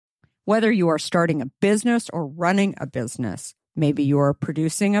Whether you are starting a business or running a business, maybe you are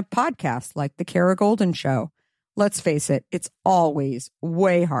producing a podcast like The Kara Golden Show. Let's face it, it's always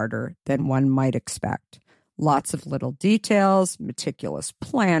way harder than one might expect. Lots of little details, meticulous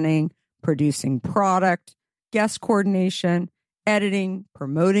planning, producing product, guest coordination, editing,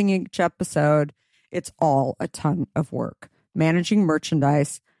 promoting each episode. It's all a ton of work. Managing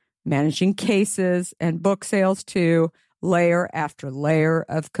merchandise, managing cases and book sales too, layer after layer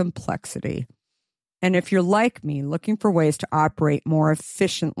of complexity. And if you're like me, looking for ways to operate more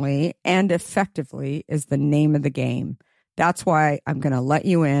efficiently and effectively is the name of the game. That's why I'm going to let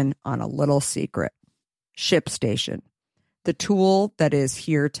you in on a little secret. ShipStation, the tool that is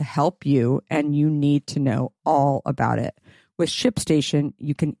here to help you, and you need to know all about it. With ShipStation,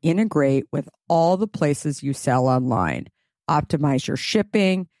 you can integrate with all the places you sell online, optimize your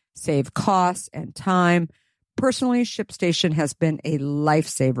shipping, save costs and time. Personally, ShipStation has been a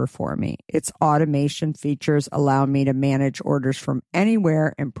lifesaver for me. Its automation features allow me to manage orders from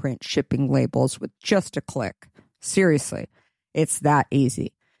anywhere and print shipping labels with just a click. Seriously, it's that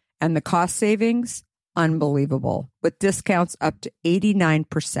easy. And the cost savings? Unbelievable. With discounts up to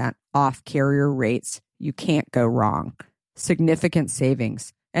 89% off carrier rates, you can't go wrong. Significant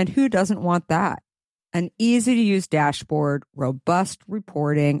savings. And who doesn't want that? An easy-to-use dashboard, robust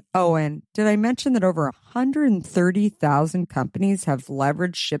reporting. Oh, and did I mention that over 130,000 companies have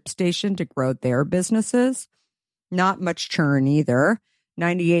leveraged ShipStation to grow their businesses? Not much churn either.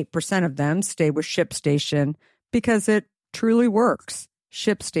 98% of them stay with ShipStation because it truly works.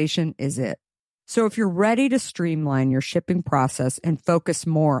 ShipStation is it. So if you're ready to streamline your shipping process and focus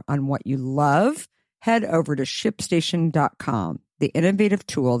more on what you love, head over to ShipStation.com. The innovative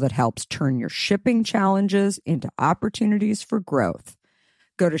tool that helps turn your shipping challenges into opportunities for growth.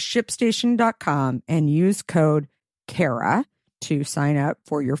 Go to ShipStation.com and use code KARA to sign up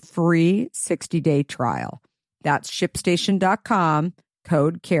for your free 60-day trial. That's ShipStation.com,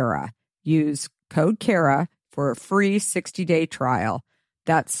 code KARA. Use code KARA for a free 60-day trial.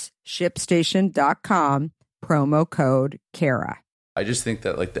 That's ShipStation.com, promo code KARA. I just think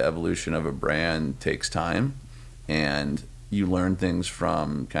that like the evolution of a brand takes time, and you learn things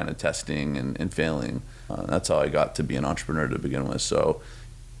from kind of testing and failing. That's how I got to be an entrepreneur to begin with. So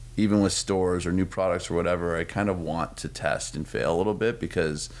even with stores or new products or whatever, I kind of want to test and fail a little bit,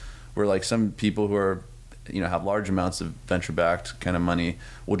 because we're like some people who are, have large amounts of venture-backed kind of money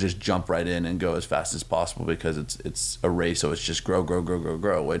will just jump right in and go as fast as possible because it's a race. So it's just grow,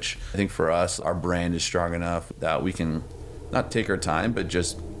 which I think for us, our brand is strong enough that we can not take our time, but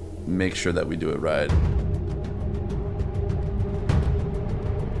just make sure that we do it right.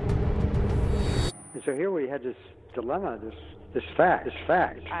 So here we had this dilemma, this fact.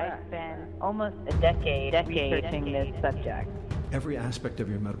 I spent almost a decade researching this subject. Every aspect of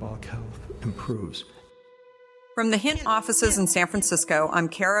your metabolic health improves. From the Hint offices in San Francisco, I'm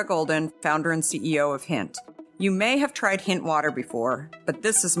Kara Golden, founder and CEO of Hint. You may have tried Hint water before, but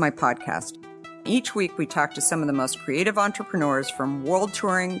this is my podcast. Each week, we talk to some of the most creative entrepreneurs, from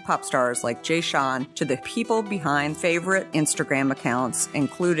world-touring pop stars like Jay Sean to the people behind favorite Instagram accounts,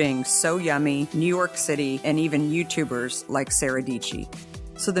 including So Yummy, New York City, and even YouTubers like Sarah Dietschy.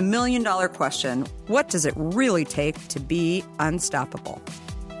 So the million-dollar question, what does it really take to be unstoppable?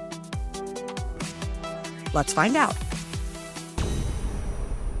 Let's find out.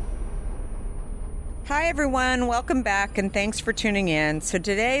 Hi, everyone. Welcome back, and thanks for tuning in. So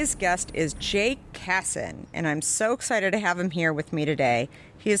today's guest is Jake Kassan, and I'm so excited to have him here with me today.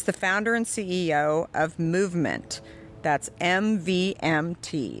 He is the founder and CEO of MVMT. That's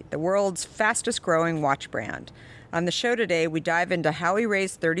MVMT, the world's fastest-growing watch brand. On the show today, we dive into how he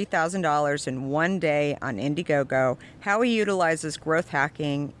raised $30,000 in one day on Indiegogo, how he utilizes growth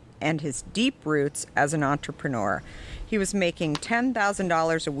hacking, and his deep roots as an entrepreneur. He was making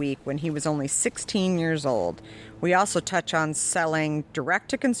 $10,000 a week when he was only 16 years old. We also touch on selling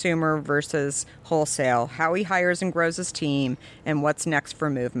direct-to-consumer versus wholesale, how he hires and grows his team, and what's next for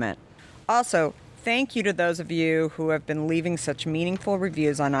MVMT. Also, thank you to those of you who have been leaving such meaningful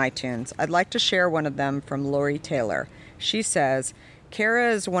reviews on iTunes. I'd like to share one of them from Lori Taylor. She says,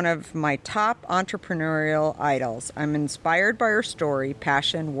 Kara is one of my top entrepreneurial idols. I'm inspired by her story,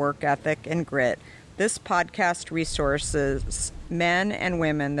 passion, work ethic, and grit. This podcast resources men and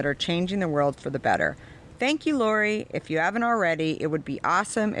women that are changing the world for the better. Thank you, Lori. If you haven't already, it would be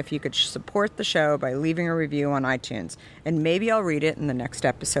awesome if you could support the show by leaving a review on iTunes, and maybe I'll read it in the next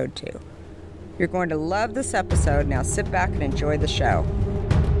episode too. You're going to love this episode. Now sit back and enjoy the show.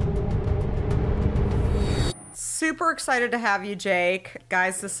 Super excited to have you, Jake.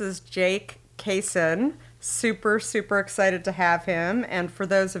 Guys, this is Jake Kassan, Super, super excited to have him. And for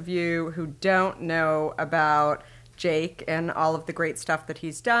those of you who don't know about Jake and all of the great stuff that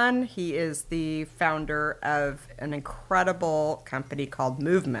he's done, he is the founder of an incredible company called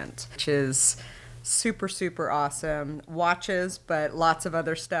Movement, which is super, super awesome. Watches, but lots of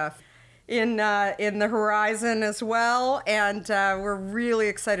other stuff in the horizon as well. And we're really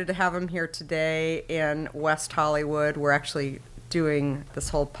excited to have him here today in West Hollywood. We're actually doing this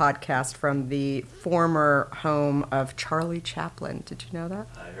whole podcast from the former home of Charlie Chaplin. Did you know that?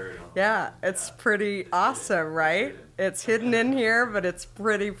 I heard. Yeah, it's pretty awesome, right? It's hidden in here, but it's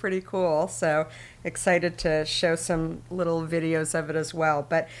pretty cool. So excited to show some little videos of it as well.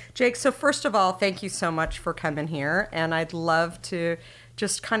 But Jake, so first of all, thank you so much for coming here. And I'd love to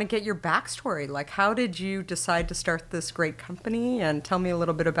just kind of get your backstory. Like, how did you decide to start this great company? And tell me a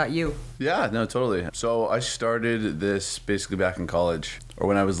little bit about you. Yeah, no, totally. So I started this basically back in college, or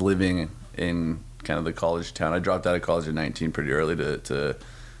when I was living in kind of the college town. I dropped out of college at 19 pretty early to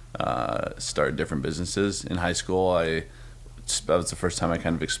start different businesses. In high school, that was the first time I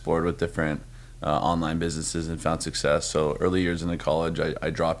kind of explored with different online businesses and found success. So early years into college,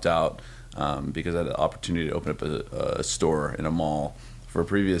 I dropped out because I had the opportunity to open up a store in a mall for a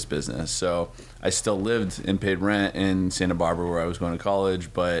previous business. So I still lived and paid rent in Santa Barbara where I was going to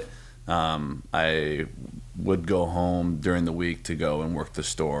college, but I would go home during the week to go and work the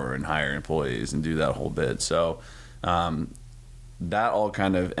store and hire employees and do that whole bit. So that all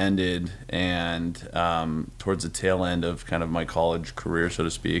kind of ended, and towards the tail end of kind of my college career, so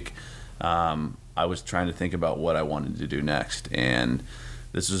to speak, I was trying to think about what I wanted to do next. And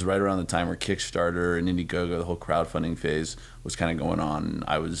this was right around the time where Kickstarter and Indiegogo, the whole crowdfunding phase, was kind of going on. And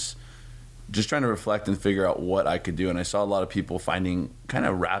I was just trying to reflect and figure out what I could do. And I saw a lot of people finding kind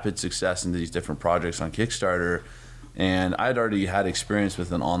of rapid success in these different projects on Kickstarter. And I'd already had experience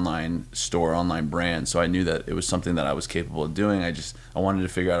with an online store, online brand, so I knew that it was something that I was capable of doing. I wanted to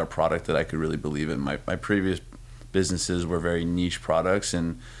figure out a product that I could really believe in. My previous businesses were very niche products,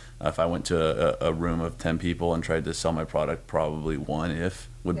 and if I went to a room of 10 people and tried to sell my product, probably one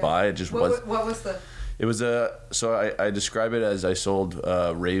would buy. It just was. What was the? It was so I describe it as I sold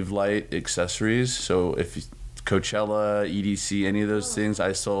rave light accessories. So if Coachella, EDC, any of those things,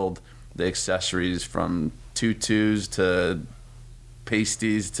 I sold the accessories from tutus to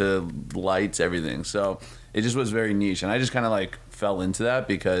pasties to lights, everything. So it just was very niche, and I just kind of like fell into that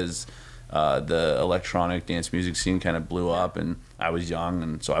because the electronic dance music scene kind of blew up, and I was young,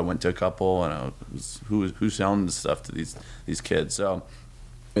 and so I went to a couple, and I was who's selling this stuff to these kids. So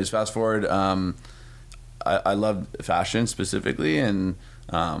just fast forward, I loved fashion specifically, and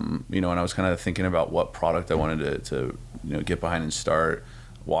when I was kind of thinking about what product I wanted to get behind and start,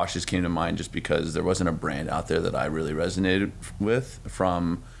 watches came to mind just because there wasn't a brand out there that I really resonated with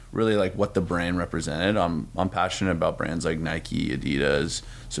from really like what the brand represented. I'm passionate about brands like Nike, Adidas,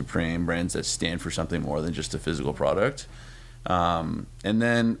 Supreme, brands that stand for something more than just a physical product. And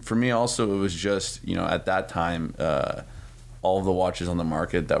then for me also, it was just, at that time, all of the watches on the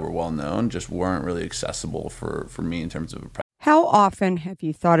market that were well known just weren't really accessible for me in terms of a price. How often have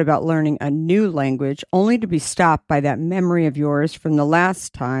you thought about learning a new language only to be stopped by that memory of yours from the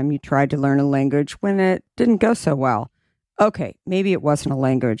last time you tried to learn a language when it didn't go so well? Okay, maybe it wasn't a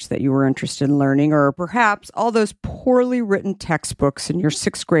language that you were interested in learning, or perhaps all those poorly written textbooks in your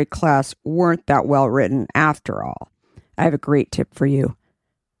 6th grade class weren't that well written after all. I have a great tip for you.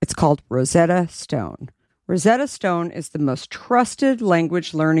 It's called Rosetta Stone. Rosetta Stone is the most trusted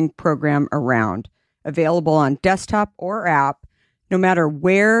language learning program around, available on desktop or app, no matter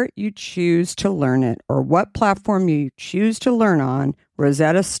where you choose to learn it or what platform you choose to learn on.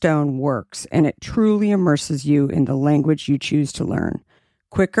 Rosetta Stone works, and it truly immerses you in the language you choose to learn,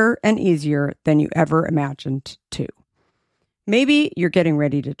 quicker and easier than you ever imagined to. Maybe you're getting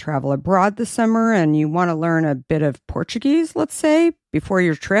ready to travel abroad this summer and you want to learn a bit of Portuguese, let's say, before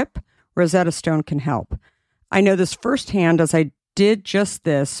your trip. Rosetta Stone can help. I know this firsthand as I did just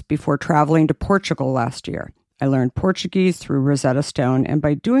this before traveling to Portugal last year. I learned Portuguese through Rosetta Stone, and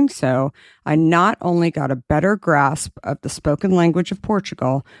by doing so, I not only got a better grasp of the spoken language of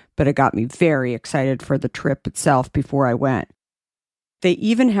Portugal, but it got me very excited for the trip itself before I went. They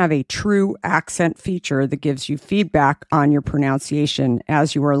even have a true accent feature that gives you feedback on your pronunciation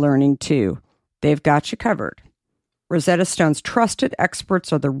as you are learning too. They've got you covered. Rosetta Stone's trusted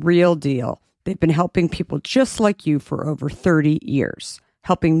experts are the real deal. They've been helping people just like you for over 30 years,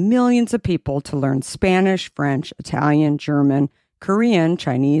 helping millions of people to learn Spanish, French, Italian, German, Korean,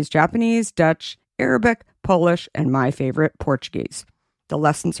 Chinese, Japanese, Dutch, Arabic, Polish, and my favorite, Portuguese. The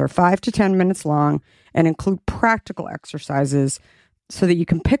lessons are 5 to 10 minutes long and include practical exercises so that you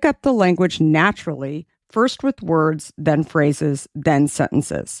can pick up the language naturally first with words, then phrases, then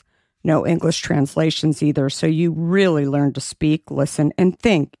sentences. No English translations either, so you really learn to speak, listen, and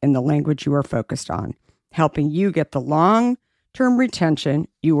think in the language you are focused on, helping you get the long-term retention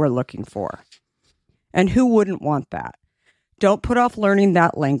you are looking for. And who wouldn't want that? Don't put off learning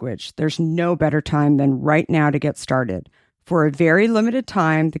that language. There's no better time than right now to get started. For a very limited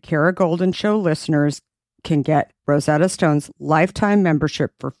time, the Kara Golden Show listeners can get Rosetta Stone's lifetime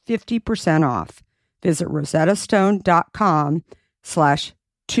membership for 50% off. Visit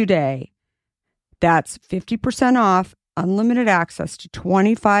rosettastone.com/today. That's 50% off, unlimited access to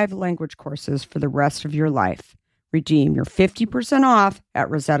 25 language courses for the rest of your life. Redeem your 50% off at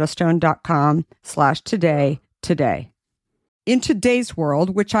rosettastone.com/today today. In today's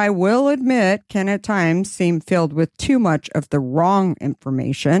world, which I will admit can at times seem filled with too much of the wrong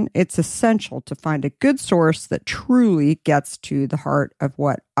information, it's essential to find a good source that truly gets to the heart of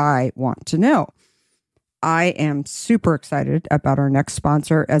what I want to know. I am super excited about our next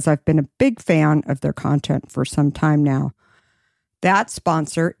sponsor, as I've been a big fan of their content for some time now. That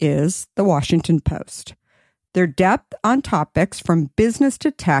sponsor is The Washington Post. Their depth on topics from business to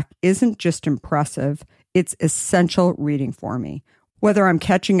tech isn't just impressive, it's essential reading for me. Whether I'm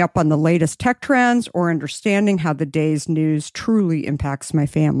catching up on the latest tech trends or understanding how the day's news truly impacts my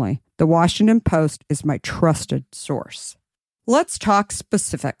family, The Washington Post is my trusted source. Let's talk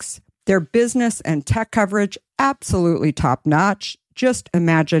specifics. Their business and tech coverage, absolutely top-notch. Just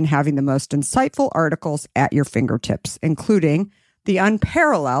imagine having the most insightful articles at your fingertips, including the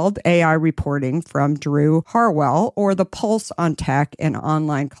unparalleled AI reporting from Drew Harwell or the pulse on tech and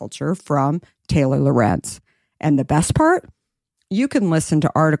online culture from Taylor Lorenz. And the best part? You can listen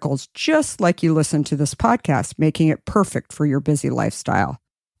to articles just like you listen to this podcast, making it perfect for your busy lifestyle.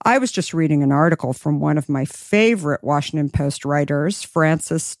 I was just reading an article from one of my favorite Washington Post writers,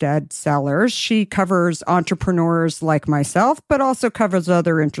 Frances Stead Sellers. She covers entrepreneurs like myself, but also covers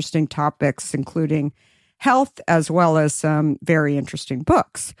other interesting topics, including health, as well as some very interesting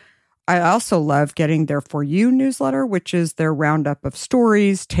books. I also love getting their For You newsletter, which is their roundup of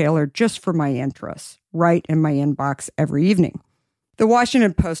stories tailored just for my interests, right in my inbox every evening. The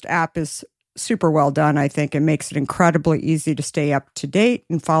Washington Post app is super well done, I think, and makes it incredibly easy to stay up to date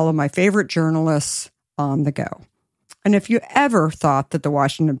and follow my favorite journalists on the go. And if you ever thought that the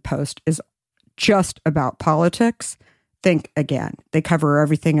Washington Post is just about politics, think again. They cover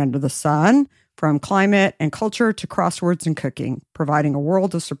everything under the sun, from climate and culture to crosswords and cooking, providing a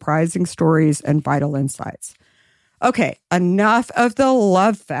world of surprising stories and vital insights. Okay, enough of the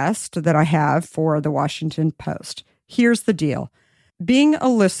love fest that I have for the Washington Post. Here's the deal. Being a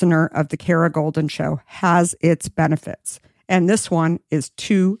listener of the Kara Golden Show has its benefits, and this one is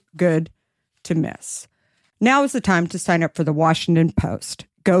too good to miss. Now is the time to sign up for the Washington Post.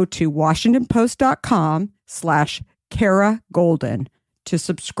 Go to washingtonpost.com/Kara Golden to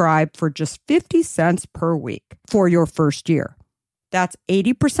subscribe for just 50 cents per week for your first year. That's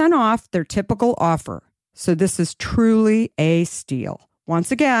 80% off their typical offer. So this is truly a steal.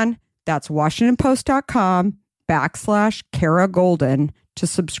 Once again, that's washingtonpost.com/Kara Golden to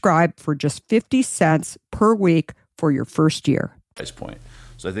subscribe for just 50 cents per week for your first year. Price point.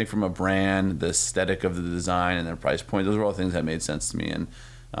 So I think from a brand, the aesthetic of the design and their price point, those are all things that made sense to me. And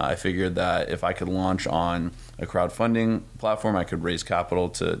I figured that if I could launch on a crowdfunding platform, I could raise capital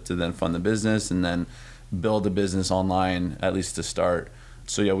to then fund the business and then build a business online, at least to start.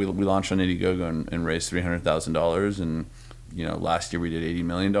 So yeah, we launched on Indiegogo and raised $300,000. And last year we did $80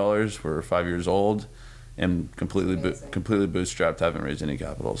 million. We're 5 years old and completely bootstrapped, haven't raised any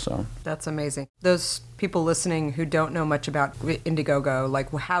capital. So that's amazing. Those people listening who don't know much about Indiegogo,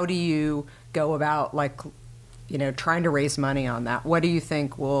 like how do you go about trying to raise money on that? What do you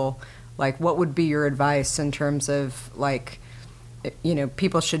think what would be your advice in terms of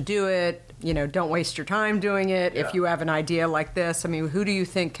people should do it, don't waste your time doing it. Yeah. If you have an idea like this, who do you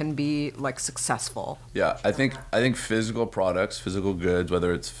think can be successful? Yeah, I think physical products, physical goods,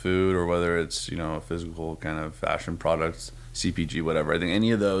 whether it's food or whether it's, physical kind of fashion products, CPG, whatever. I think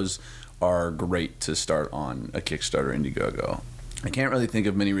any of those are great to start on a Kickstarter, Indiegogo. I can't really think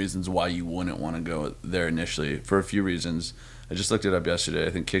of many reasons why you wouldn't want to go there initially, for a few reasons. I just looked it up yesterday. I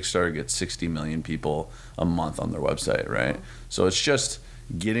think Kickstarter gets 60 million people a month on their website, right? So it's just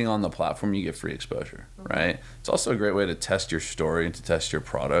getting on the platform, you get free exposure, right? It's also a great way to test your story and to test your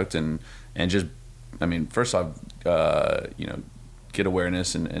product and just, first off, get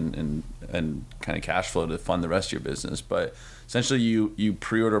awareness and kind of cash flow to fund the rest of your business. But essentially you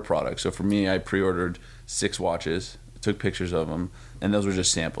pre-order products. So for me, I pre-ordered 6 watches, took pictures of them, and those were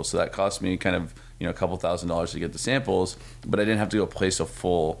just samples. So that cost me kind of, a couple $1,000s to get the samples, but I didn't have to go place a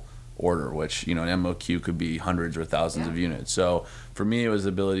full order, which, an MOQ could be hundreds or thousands of units. So for me, it was the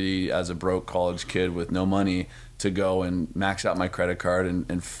ability as a broke college kid with no money to go and max out my credit card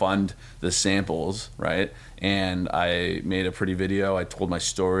and fund the samples, right? And I made a pretty video. I told my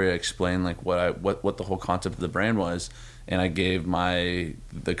story. I explained like what the whole concept of the brand was, and I gave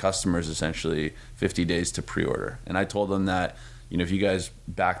the customers essentially 50 days to pre-order. And I told them that, if you guys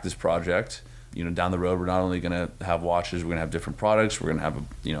back this project, down the road, we're not only going to have watches, we're going to have different products. We're going to have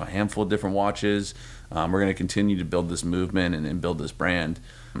a handful of different watches. We're going to continue to build this movement and build this brand.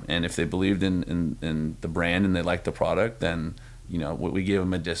 And if they believed in the brand and they liked the product, then we gave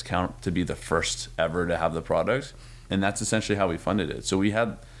them a discount to be the first ever to have the product, and that's essentially how we funded it. So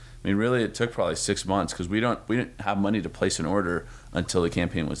really it took probably 6 months because we didn't have money to place an order until the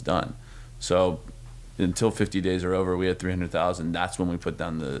campaign was done. So until 50 days are over, we had 300,000. That's when we put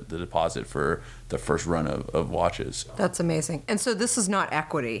down the deposit for the first run of watches. That's amazing. And so this is not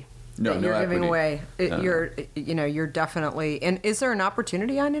equity. No, you're giving equity. away. No. You're definitely. And is there an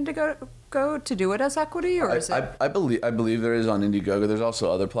opportunity on Indiegogo to do it as equity, or is it? I believe there is on Indiegogo. There's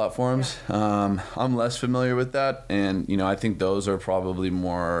also other platforms. Yeah. I'm less familiar with that, and I think those are probably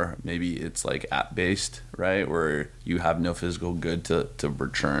more, maybe it's like app based, right, where you have no physical good to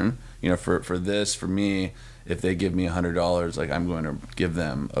return. For me, if they give me $100, like I'm going to give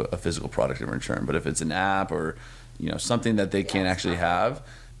them a physical product in return. But if it's an app or something that they can't actually have,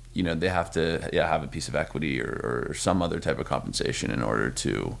 they have to have a piece of equity or some other type of compensation in order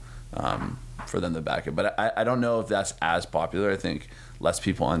to for them to back it. But I don't know if that's as popular. I think less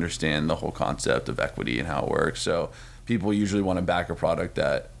people understand the whole concept of equity and how it works. So people usually want to back a product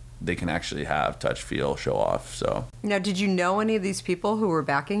that they can actually have, touch, feel, show off. So now, did you know any of these people who were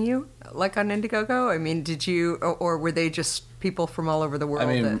backing you, like on Indiegogo? I mean, did you, or were they just people from all over the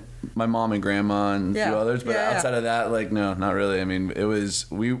world? My mom and grandma and a few others, but outside of that, like, no, not really. I mean, it was,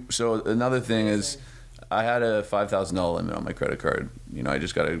 so another thing is, I had a $5,000 limit on my credit card. I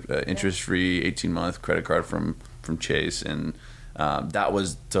just got an interest-free 18-month credit card from Chase, and that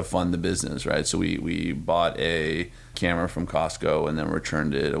was to fund the business, right? So we bought a camera from Costco and then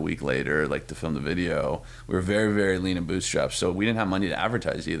returned it a week later, like, to film the video. We were very, very lean and bootstrapped, so we didn't have money to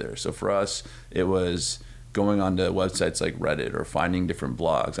advertise either. So for us, it was going onto websites like Reddit or finding different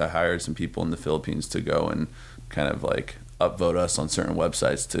blogs. I hired some people in the Philippines to go and kind of like upvote us on certain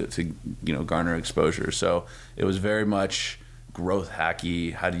websites to garner exposure. So it was very much growth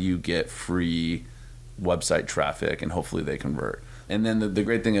hacky. How do you get free website traffic and hopefully they convert? And then the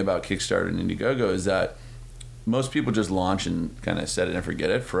great thing about Kickstarter and Indiegogo is that most people just launch and kind of set it and forget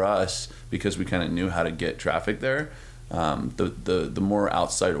it. For us, because we kind of knew how to get traffic there, the more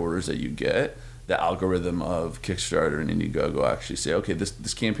outside orders that you get, the algorithm of Kickstarter and Indiegogo actually say, okay,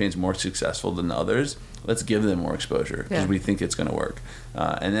 this campaign's more successful than the others. Let's give them more exposure because we think it's going to work.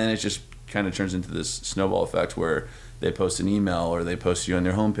 And then it just kind of turns into this snowball effect where they post an email or they post you on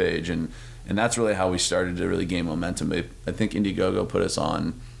their homepage. And that's really how we started to really gain momentum. I think Indiegogo put us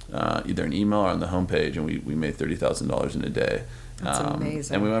on either an email or on the homepage, and we made $30,000 in a day. That's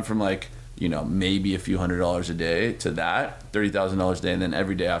amazing. And we went from like, maybe a few $100s a day to that, $30,000 a day. And then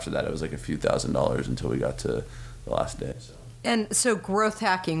every day after that, it was like a few $1,000s until we got to the last day. So. And so growth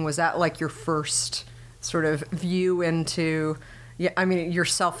hacking, was that like your first sort of view into, you're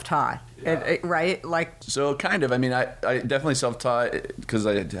self-taught, right? Like, so kind of, I definitely self-taught because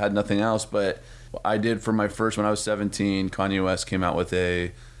I had nothing else, but I did for my first, when I was 17, Kanye West came out with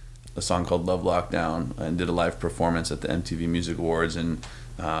a song called Love Lockdown and did a live performance at the MTV Music Awards, and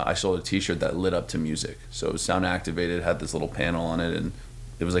I sold a t-shirt that lit up to music. So it was sound activated, had this little panel on it, and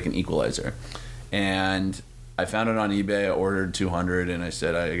it was like an equalizer. And I found it on eBay, I ordered 200, and I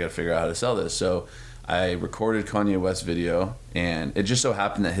said, I got to figure out how to sell this. So I recorded Kanye West video, and it just so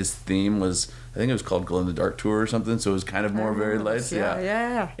happened that his theme was, I think it was called Glow in the Dark Tour or something, so it was kind of more very lights.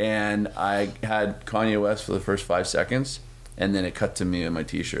 Yeah. And I had Kanye West for the first 5 seconds, and then it cut to me on my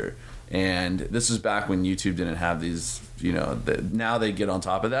t-shirt. And this is back when YouTube didn't have these, now they get on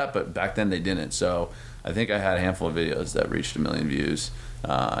top of that, but back then they didn't. So I think I had a handful of videos that reached 1 million views,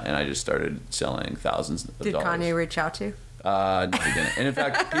 and I just started selling thousands of dollars. Did Kanye reach out to you? No, he didn't. And in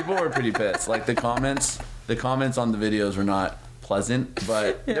fact, people were pretty pissed. Like the comments on the videos were not pleasant,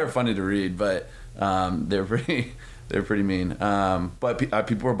 but they're funny to read. But they're pretty mean. But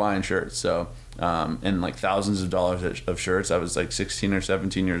people were buying shirts, so and like thousands of dollars of shirts. I was like 16 or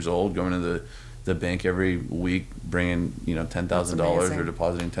 17 years old, going to the bank every week, bringing $10,000 or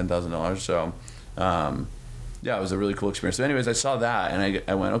depositing $10,000. So it was a really cool experience. So anyways, I saw that and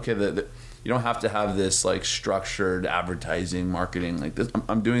I went, okay, you don't have to have this like structured advertising marketing like this.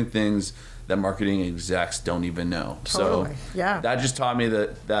 I'm doing things that marketing execs don't even know. Totally. So yeah. that just taught me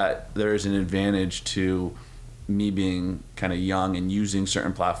that there's an advantage to me being kind of young and using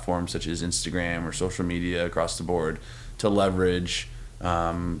certain platforms such as Instagram or social media across the board to leverage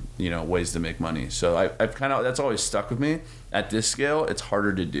ways to make money. So I've kind of, that's always stuck with me. At this scale, it's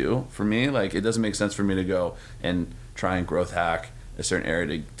harder to do for me. Like, it doesn't make sense for me to go and try and growth hack a certain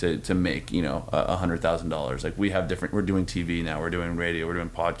area to make, $100,000. Like, we're doing TV now, we're doing radio, we're doing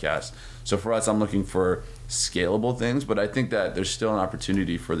podcasts. So for us, I'm looking for scalable things, but I think that there's still an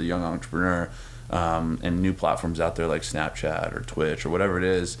opportunity for the young entrepreneur and new platforms out there like Snapchat or Twitch or whatever it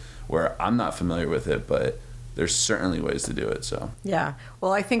is, where I'm not familiar with it, but there's certainly ways to do it. So yeah,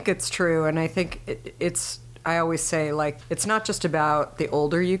 well, I think it's true, and I think it's I always say, like, it's not just about the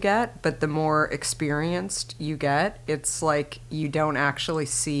older you get, but the more experienced you get. It's like you don't actually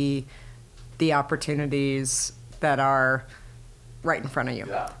see the opportunities that are right in front of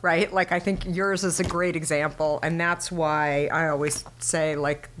you, right? Like, I think yours is a great example, and that's why I always say,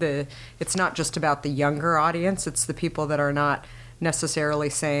 like, it's not just about the younger audience, it's the people that are not necessarily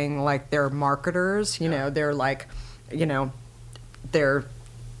saying, like, they're marketers, they're like, they're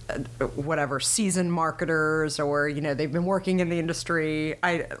whatever, seasoned marketers, or, they've been working in the industry.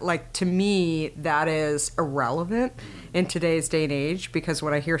 To me, that is irrelevant in today's day and age, because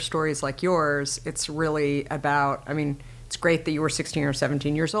when I hear stories like yours, it's really about, it's great that you were 16 or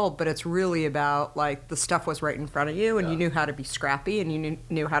 17 years old, but it's really about, like, the stuff was right in front of you, and you knew how to be scrappy, and you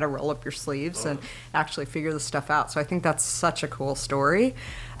knew how to roll up your sleeves and actually figure the stuff out. So I think that's such a cool story.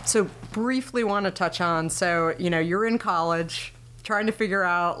 So briefly want to touch on, you're in college trying to figure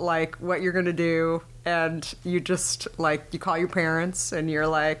out, like, what you're going to do, and you just, like, you call your parents and you're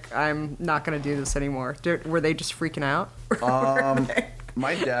like, I'm not going to do this anymore. Were they just freaking out?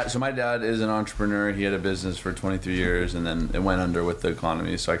 My dad is an entrepreneur. He had a business for 23 years, and then it went under with the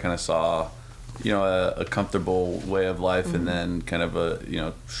economy. So I kind of saw, a comfortable way of life, and then kind of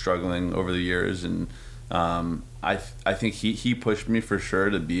struggling over the years. And I think he pushed me for sure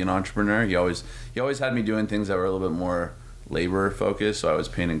to be an entrepreneur. He always had me doing things that were a little bit more labor focused. So I was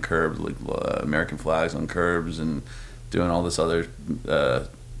painting curbs, like American flags on curbs, and doing all this other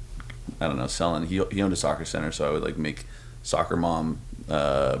selling. He owned a soccer center, so I would, like, make soccer mom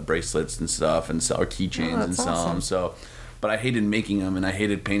bracelets and stuff, and sell, or keychains, and sell them. So, but I hated making them, and I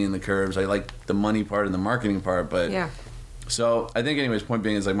hated painting the curbs. I liked the money part and the marketing part, but yeah. So I think, anyways, point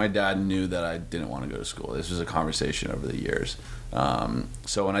being is, like, my dad knew that I didn't want to go to school. This was a conversation over the years.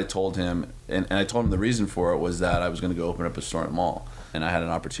 So when I told him, and I told him the reason for it was that I was going to go open up a store at a mall, and I had an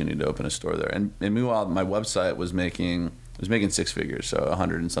opportunity to open a store there. And meanwhile, my website was making six figures, so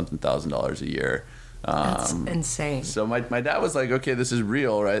 $100 and something thousand a year. That's insane. So my dad was like, okay, this is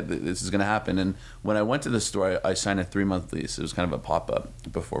real, right? This is going to happen. And when I went to the store, I signed a 3-month lease. It was kind of a pop-up,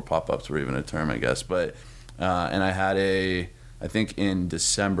 before pop-ups were even a term, I guess. But and I had I think in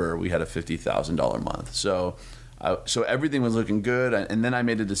December, we had a $50,000 month. So everything was looking good. And then I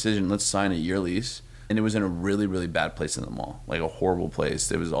made a decision, let's sign a year lease. And it was in a really, really bad place in the mall, like a horrible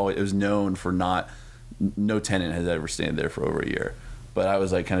place. It was known for no tenant has ever stayed there for over a year. But I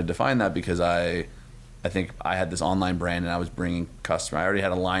was, like, kind of defined that because I think I had this online brand, and I was bringing customers. I already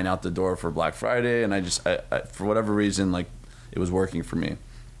had a line out the door for Black Friday, and I for whatever reason, like, it was working for me.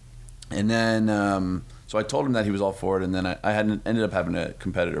 And then, so I told him that, he was all for it, and then I ended up having a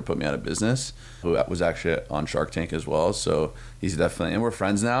competitor put me out of business, who was actually on Shark Tank as well. So he's definitely, and we're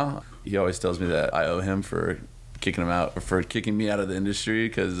friends now. He always tells me that I owe him for kicking me out of the industry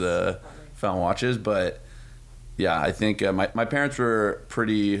because found watches. But yeah, I think my parents were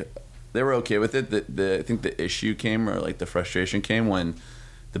they were okay with it. I think the issue came, or, like, the frustration came, when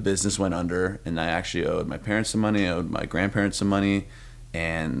the business went under, and I actually owed my parents some money, I owed my grandparents some money,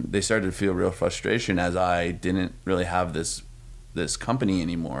 and they started to feel real frustration as I didn't really have this company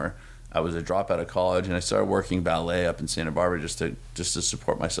anymore. I was a dropout of college, and I started working ballet up in Santa Barbara just to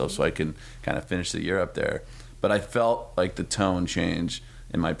support myself, so I can kind of finish the year up there. But I felt like the tone changed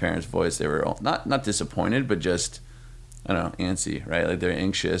in my parents' voice. They were not disappointed, but just, I don't know, antsy, right? Like, they're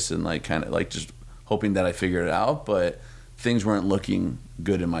anxious and, like, kind of, like, just hoping that I figured it out, but things weren't looking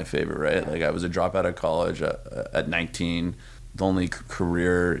good in my favor, right? Like, I was a dropout of college at 19. The only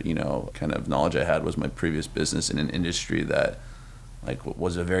career, kind of knowledge I had was my previous business in an industry that, like,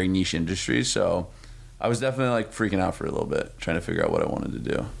 was a very niche industry. So I was definitely, like, freaking out for a little bit, trying to figure out what I wanted to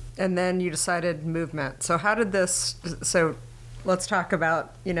do. And then you decided movement. So how did this, let's talk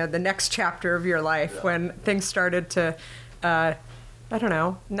about, the next chapter of your life, when things started to, I don't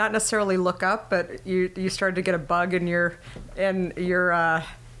know, not necessarily look up, but you started to get a bug in your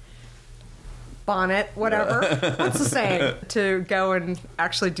bonnet, whatever. What's the saying? To go and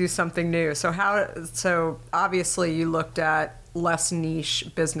actually do something new. So obviously you looked at less niche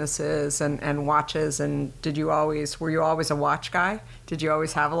businesses and watches, and were you always a watch guy? Did you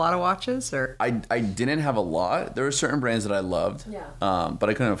always have a lot of watches? Or I didn't have a lot. There were certain brands that I loved, but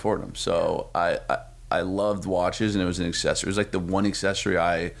I couldn't afford them. So I loved watches, and it was an accessory. It was like the one accessory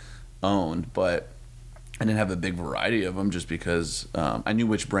I owned, but I didn't have a big variety of them just because I knew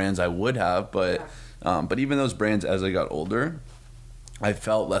which brands I would have. But even those brands, as I got older, I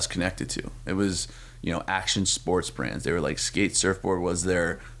felt less connected to. It was, action sports brands. They were like skate, surfboard was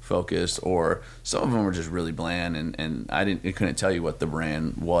their focus, or some of them were just really bland, and I couldn't tell you what the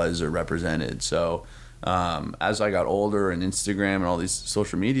brand was or represented. So as I got older, and Instagram and all these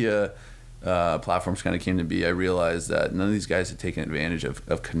social media platforms kind of came to be, I realized that none of these guys had taken advantage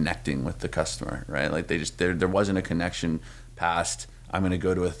of connecting with the customer, right? Like there wasn't a connection past, I'm going to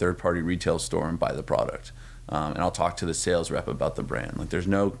go to a third party retail store and buy the product, and I'll talk to the sales rep about the brand. Like there's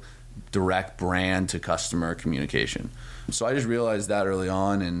no direct brand to customer communication. So I just realized that early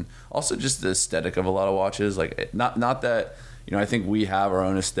on, and also just the aesthetic of a lot of watches. Like not that, I think we have our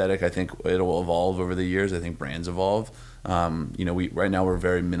own aesthetic. I think it'll evolve over the years. I think brands evolve. Right now we're a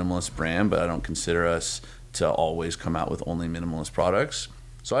very minimalist brand, but I don't consider us to always come out with only minimalist products.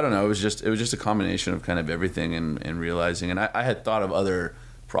 So I don't know. It was just a combination of kind of everything and realizing. And I had thought of other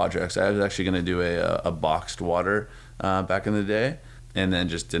projects. I was actually going to do a boxed water back in the day, and then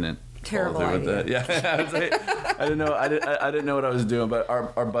just didn't Terrible follow through idea. with that. Yeah, I was like, I didn't know what I was doing. But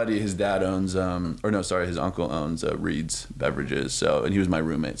our buddy, his dad owns, his uncle owns Reed's Beverages. And he was my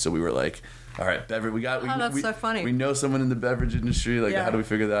roommate. So we were like, all right, beverage. That's so funny. We know someone in the beverage industry. Like, how do we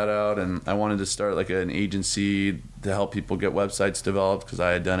figure that out? And I wanted to start like an agency to help people get websites developed, because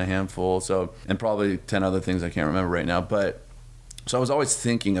I had done a handful. So, and probably 10 other things I can't remember right now. But so I was always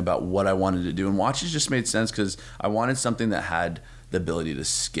thinking about what I wanted to do, and watches just made sense because I wanted something that had the ability to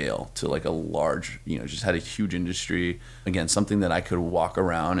scale to like a large, just had a huge industry. Again, something that I could walk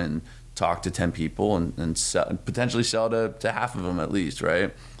around and talk to 10 people and sell, potentially sell to half of them at least,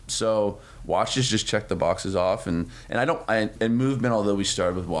 right? So watches just check the boxes off, and movement, although we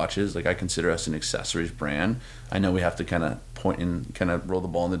started with watches, like I consider us an accessories brand. I know we have to kind of point and kind of roll the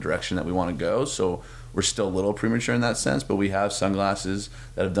ball in the direction that we want to go. So we're still a little premature in that sense, but we have sunglasses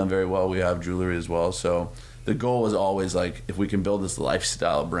that have done very well. We have jewelry as well. So the goal was always like, if we can build this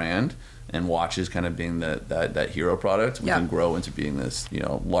lifestyle brand, and watches kind of being that hero product, we can grow into being this,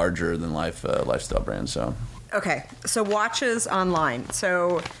 larger than life lifestyle brand. So. Okay, so watches online.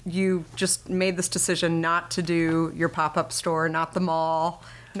 So you just made this decision not to do your pop-up store, not the mall,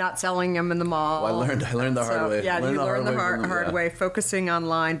 not selling them in the mall. Well, I learned the hard way. Yeah, you learned the hard way, focusing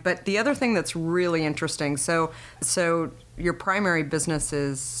online. But the other thing that's really interesting, so your primary business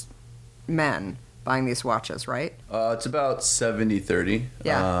is men buying these watches, right? It's about 70-30.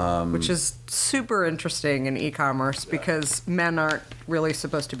 Yeah, which is super interesting in e-commerce because men aren't really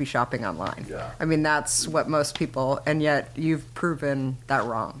supposed to be shopping online. Yeah. I mean, that's what most people, and yet you've proven that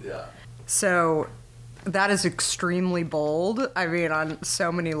wrong. Yeah. So that is extremely bold. I mean, on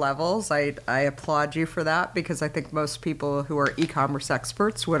so many levels, I applaud you for that, because I think most people who are e-commerce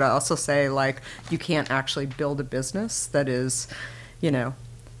experts would also say, like, you can't actually build a business that is,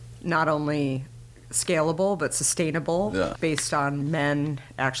 not only scalable but sustainable based on men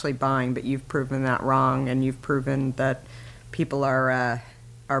actually buying. But you've proven that wrong, and you've proven that people are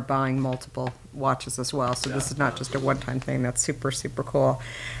buying multiple watches as well. So this is not just a one-time thing. That's super, super cool.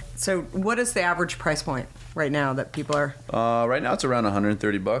 So what is the average price point right now that people are? Right now it's around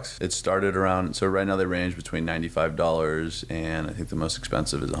 $130. It started around, so right now they range between $95 and I think the most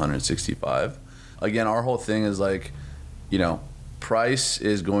expensive is $165. Again, our whole thing is like, price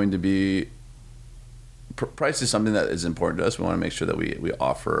is going to be. Price is something that is important to us. We want to make sure that we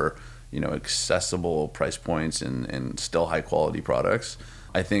offer, accessible price points and still high quality products.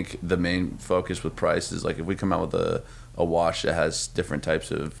 I think the main focus with price is like, if we come out with a watch that has different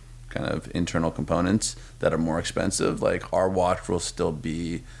types of kind of internal components that are more expensive, like our watch will still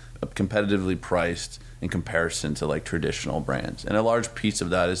be competitively priced in comparison to like traditional brands. And a large piece of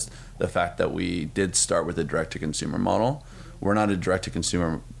that is the fact that we did start with a direct to consumer model. We're not a direct to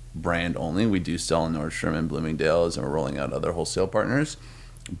consumer brand only. We do sell in Nordstrom and Bloomingdale's, and we're rolling out other wholesale partners.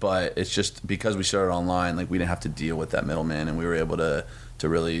 But it's just because we started online, like we didn't have to deal with that middleman, and we were able to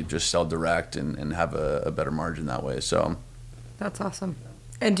really just sell direct and have a better margin that way. So that's awesome.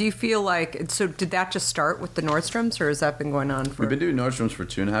 And do you feel like, so did that just start with the Nordstroms, or has that been going on for? We've been doing Nordstroms for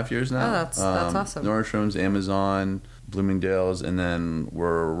 2.5 years now. Oh, that's awesome. Nordstrom's, Amazon, Bloomingdale's, and then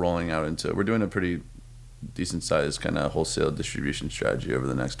we're rolling out into, we're doing a pretty decent sized kind of wholesale distribution strategy over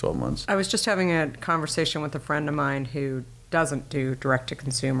the next 12 months. I was just having a conversation with a friend of mine who doesn't do direct to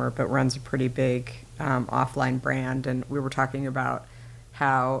consumer but runs a pretty big offline brand, and we were talking about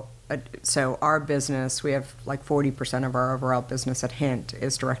how so our business, we have like 40% of our overall business at Hint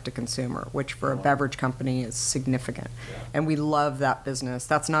is direct to consumer, which for a beverage company is significant. Yeah. And we love that business.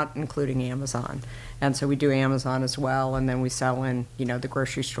 That's not including Amazon. And so we do Amazon as well, and then we sell in, the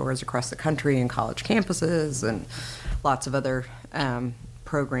grocery stores across the country and college campuses and lots of other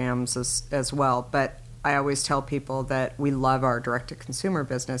programs as well. But I always tell people that we love our direct to consumer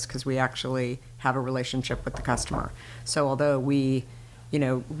business because we actually have a relationship with the customer. So although we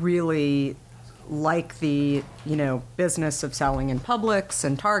really like the, business of selling in Publix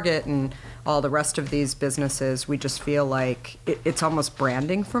and Target and all the rest of these businesses, we just feel like it's almost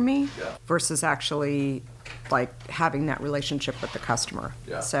branding for me versus actually like having that relationship with the customer.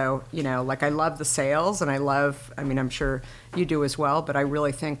 Yeah. So, I love the sales and I'm sure you do as well, but I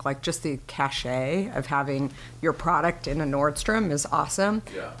really think like just the cachet of having your product in a Nordstrom is awesome,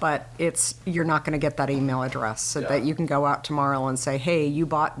 but you're not going to get that email address so that you can go out tomorrow and say, hey, you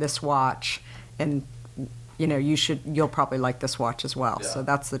bought this watch and you'll probably like this watch as well. Yeah. So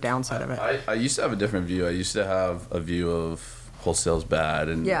that's the downside of it. I used to have a different view. I used to have a view of wholesale's bad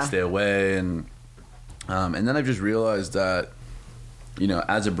and stay away and then I've just realized that,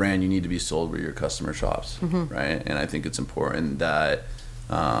 as a brand, you need to be sold where your customer shops, right? And I think it's important that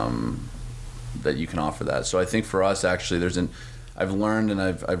that you can offer that. So I think for us, actually, I've learned and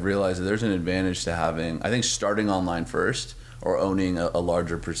I've realized that there's an advantage to having, I think, starting online first or owning a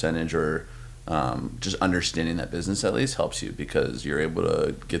larger percentage or just understanding that business at least helps you because you're able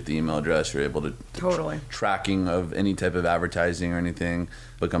to get the email address, you're able to tracking of any type of advertising or anything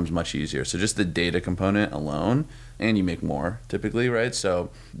becomes much easier. So just the data component alone, and you make more typically, right? So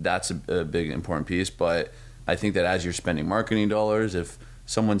that's a big important piece. But I think that as you're spending marketing dollars, if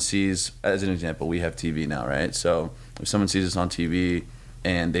someone sees, as an example, we have TV now, right? So if someone sees us on TV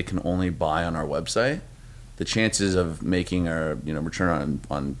and they can only buy on our website, the chances of making our return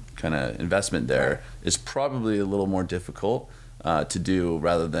on kind of investment there is probably a little more difficult to do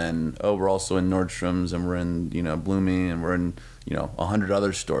rather than we're also in Nordstrom's and we're in Blooming and we're in 100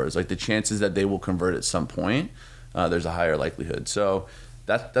 other stores. Like the chances that they will convert at some point, there's a higher likelihood. So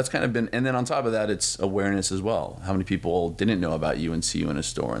that's kind of been, and then on top of that, it's awareness as well. How many people didn't know about you and see you in a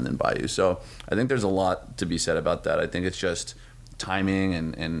store and then buy you? So I think there's a lot to be said about that. I think it's just timing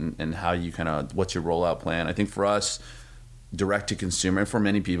and how you what's your rollout plan. I think for us, direct to consumer, for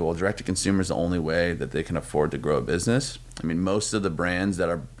many people, direct to consumer is the only way that they can afford to grow a business. I mean, most of the brands that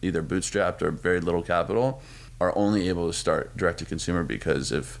are either bootstrapped or very little capital are only able to start direct to consumer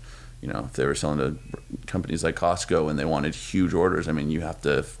because if they were selling to companies like Costco and they wanted huge orders, I mean, you have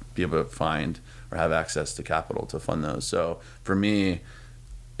to be able to find or have access to capital to fund those. So for me,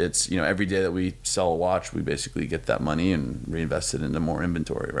 it's, every day that we sell a watch, we basically get that money and reinvest it into more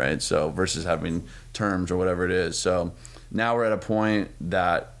inventory, right? So versus having terms or whatever it is. So now we're at a point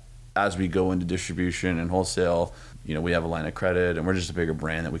that as we go into distribution and wholesale, we have a line of credit and we're just a bigger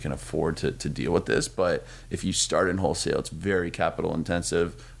brand that we can afford to deal with this. But if you start in wholesale, it's very capital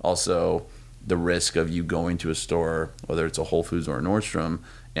intensive. Also, the risk of you going to a store, whether it's a Whole Foods or a Nordstrom,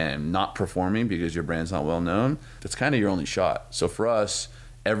 and not performing because your brand's not well known, that's kind of your only shot. So for us,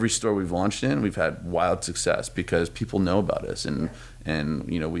 every store we've launched in, we've had wild success because people know about us and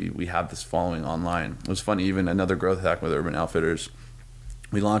we have this following online. It was funny, even another growth hack with Urban Outfitters.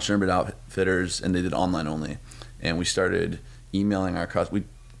 We launched Urban Outfitters and they did online only. And we started emailing our customers. We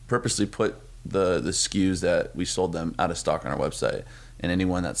purposely put the SKUs that we sold them out of stock on our website. And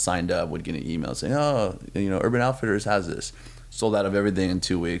anyone that signed up would get an email saying, Urban Outfitters has this. Sold out of everything in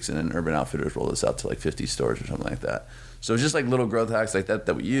 2 weeks, and then Urban Outfitters rolled us out to like 50 stores or something like that. So it's just like little growth hacks like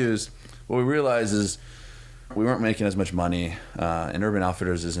that we used. What we realized is we weren't making as much money, and Urban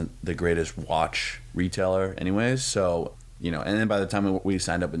Outfitters isn't the greatest watch retailer anyways. So, and then by the time we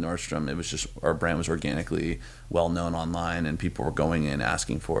signed up with Nordstrom, it was just our brand was organically well known online, and people were going in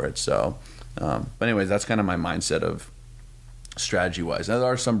asking for it. So, but anyways, that's kind of my mindset of strategy wise. Now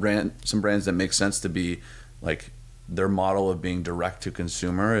there are some brands that make sense to be like their model of being direct to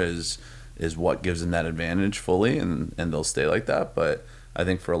consumer is what gives them that advantage fully, and they'll stay like that. But I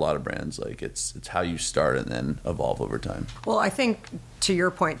think for a lot of brands, like it's how you start and then evolve over time. Well, I think to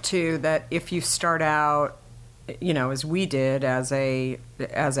your point too, that if you start out, as we did as a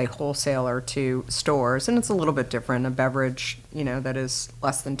wholesaler to stores, and it's a little bit different, a beverage, that is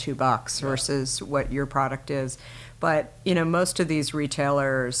less than $2 versus what your product is. But, most of these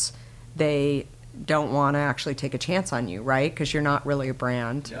retailers, they don't want to actually take a chance on you, right? Because you're not really a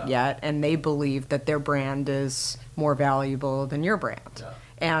brand yet, and they believe that their brand is more valuable than your brand. Yeah.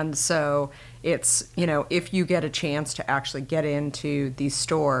 And so it's, if you get a chance to actually get into these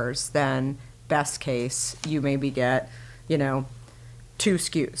stores, then best case, you maybe get, 2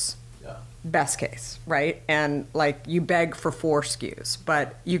 SKUs. Yeah. Best case, right? And like you beg for 4 SKUs,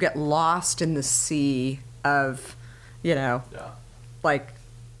 but you get lost in the sea of, like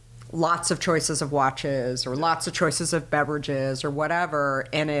lots of choices of watches or lots of choices of beverages or whatever,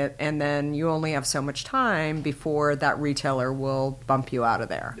 and then you only have so much time before that retailer will bump you out of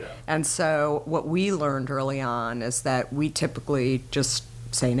there. Yeah. And so what we learned early on is that we typically just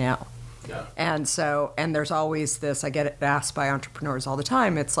say no. Yeah. And there's always this, I get it asked by entrepreneurs all the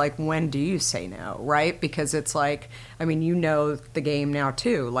time, it's like, when do you say no, right? Because it's like, the game now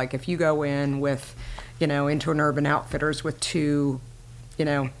too. Like if you go in with, into an Urban Outfitters with two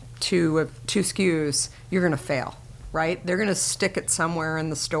SKUs, you're going to fail, right? They're going to stick it somewhere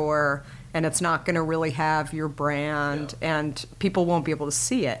in the store, and it's not going to really have your brand, and people won't be able to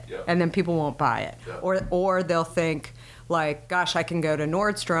see it, and then people won't buy it. Or they'll think, like, gosh, I can go to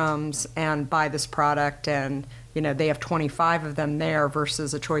Nordstrom's and buy this product, and they have 25 of them there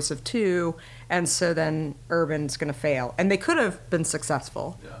versus a choice of 2, and so then Urban's going to fail. And they could have been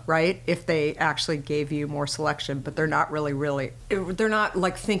successful, right, if they actually gave you more selection, but they're not they're not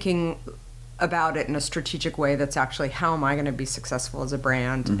like thinking about it in a strategic way that's actually, how am I going to be successful as a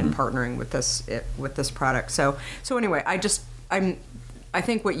brand and partnering with this product. So anyway, I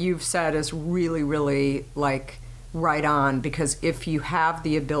think what you've said is really, really like right on, because if you have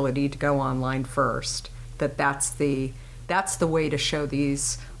the ability to go online first, that's the way to show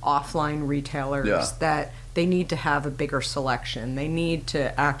these offline retailers that they need to have a bigger selection. They need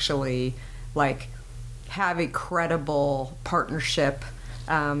to actually like have a credible partnership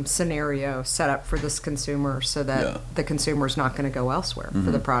scenario set up for this consumer, so that the consumer is not going to go elsewhere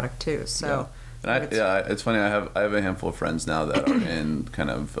for the product too. So it's funny. I have a handful of friends now that are in kind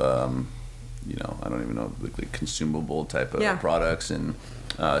of I don't even know, like consumable type of products, and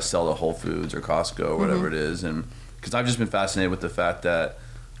sell to Whole Foods or Costco or whatever it is. And because I've just been fascinated with the fact that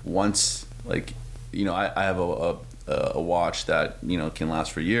once, like, I have a watch that can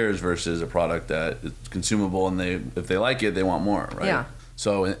last for years versus a product that is consumable, and if they like it, they want more, right? Yeah.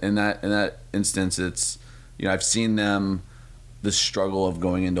 So in that instance, it's I've seen them, the struggle of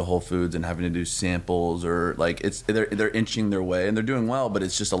going into Whole Foods and having to do samples, or like they're inching their way, and they're doing well, but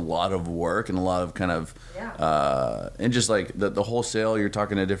it's just a lot of work and a lot of kind of and just like the wholesale, you're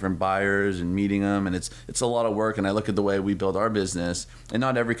talking to different buyers and meeting them, and it's a lot of work. And I look at the way we build our business, and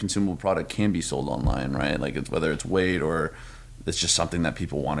not every consumable product can be sold online, right? Like whether it's weight or it's just something that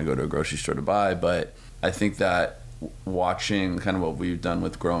people want to go to a grocery store to buy. But I think that watching kind of what we've done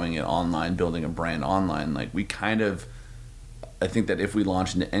with growing it online, building a brand online, like I think that if we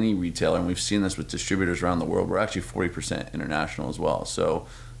launch into any retailer, and we've seen this with distributors around the world, we're actually 40% international as well. So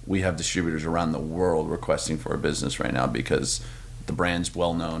we have distributors around the world requesting for our business right now, because the brand's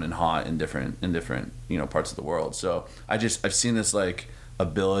well known and hot in different parts of the world. So I've seen this like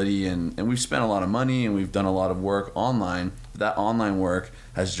ability, and we've spent a lot of money and we've done a lot of work online. That online work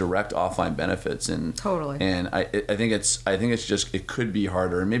has direct offline benefits, and totally. And I think it's just, it could be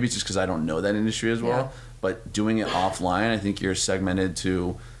harder, and maybe it's just because I don't know that industry as well. But doing it offline, I think you're segmented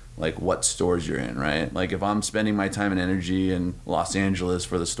to like what stores you're in, right? Like if I'm spending my time and energy in Los Angeles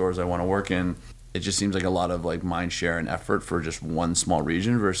for the stores I want to work in, it just seems like a lot of like mind share and effort for just one small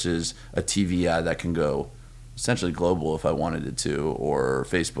region versus a TV ad that can go essentially global if I wanted it to, or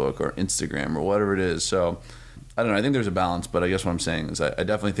Facebook or Instagram or whatever it is. So I don't know. I think there's a balance, but I guess what I'm saying is I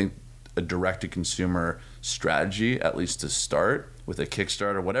definitely think a direct-to-consumer strategy, at least to start with a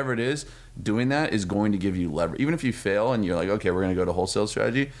Kickstarter, whatever it is, doing that is going to give you leverage. Even if you fail and you're like, okay, we're going to go to wholesale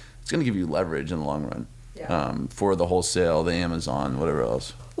strategy, it's going to give you leverage in the long run for the wholesale, the Amazon, whatever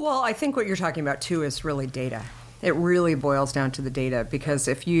else. Well, I think what you're talking about, too, is really data. It really boils down to the data, because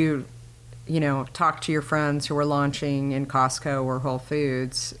if you talk to your friends who are launching in Costco or Whole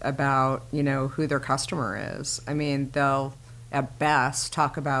Foods about, who their customer is, I mean, they'll at best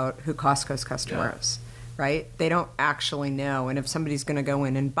talk about who Costco's customer is, right? They don't actually know. And if somebody's going to go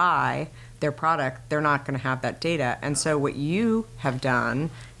in and buy their product, they're not going to have that data. And so what you have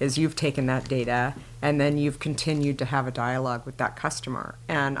done is you've taken that data and then you've continued to have a dialogue with that customer.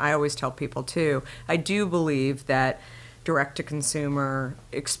 And I always tell people too, I do believe that direct-to-consumer,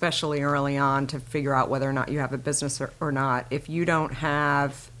 especially early on, to figure out whether or not you have a business or not, if you don't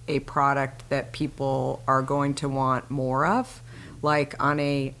have a product that people are going to want more of, like on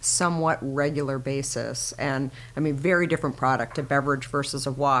a somewhat regular basis, and I mean, very different product, a beverage versus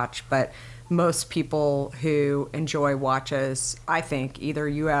a watch, but most people who enjoy watches, I think either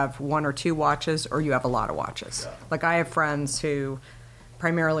you have one or two watches or you have a lot of watches. Yeah. Like I have friends who,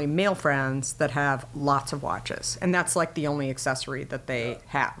 primarily male friends, that have lots of watches. And that's like the only accessory that they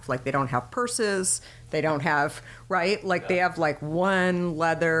have. Like they don't have purses, they don't have, right? Like they have like one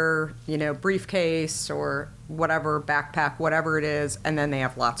leather, briefcase or whatever, backpack, whatever it is, and then they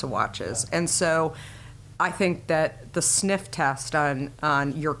have lots of watches. And so I think that the sniff test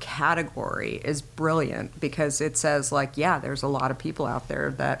on your category is brilliant because it says like, yeah, there's a lot of people out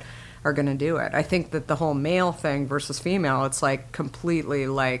there that are going to do it. I think that the whole male thing versus female, it's like completely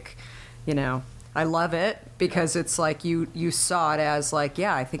like, I love it because it's like you saw it as like,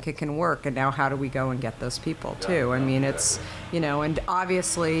 yeah, I think it can work. And now how do we go and get those people too? I mean, it's, and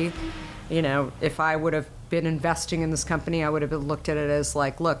obviously, if I would have been investing in this company, I would have looked at it as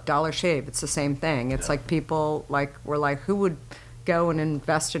like, look, Dollar Shave, it's the same thing. It's like people were like, who would go and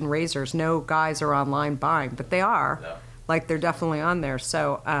invest in razors? No guys are online buying, but they are. Yeah. Like they're definitely on there.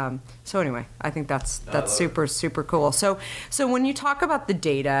 So anyway, I think that's super, super cool. So when you talk about the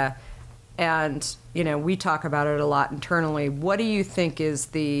data, and we talk about it a lot internally, what do you think is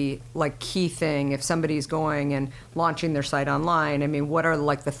the key thing if somebody's going and launching their site online? I mean, what are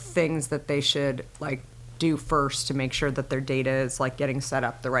the things that they should do first to make sure that their data is getting set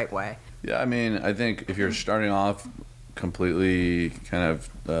up the right way? Yeah, I mean, I think if you're starting off completely kind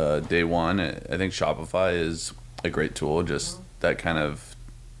of day one, I think Shopify is a great tool. Just that kind of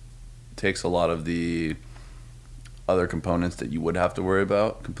takes a lot of the other components that you would have to worry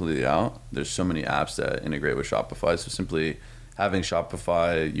about completely out. There's so many apps that integrate with Shopify, so simply having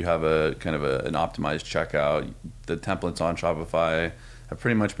Shopify, you have a kind of an optimized checkout. The templates on Shopify have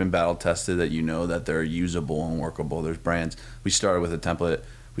pretty much been battle tested, that that they're usable and workable. There's brands. We started with a template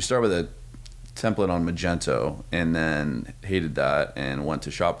on Magento and then hated that and went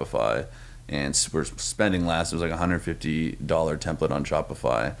to Shopify, and we're spending less. It was like $150 template on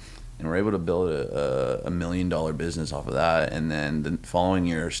Shopify, and we're able to build a $1 million business off of that. And then the following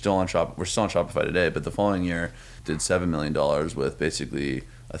year, we're still on Shopify today, but the following year did $7 million with basically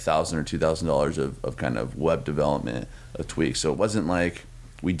 $1,000 or $2,000 of kind of web development of tweaks. So it wasn't like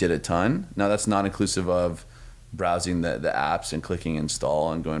we did a ton. Now that's not inclusive of browsing the apps and clicking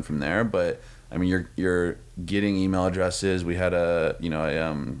install and going from there. But I mean, you're getting email addresses. We had a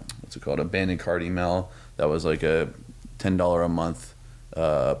what's it called, abandoned cart email that was like a $10 a month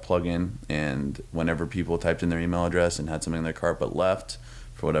plugin, and whenever people typed in their email address and had something in their cart but left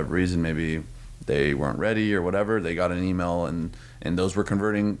for whatever reason, maybe they weren't ready or whatever, they got an email, and those were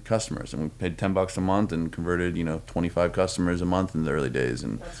converting customers, and we paid $10 a month and converted 25 customers a month in the early days,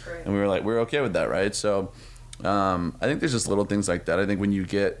 and that's great. And we were okay with that, right? So I think there's just little things like that. I think when you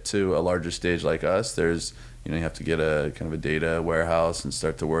get to a larger stage like us, there's you have to get a kind of a data warehouse and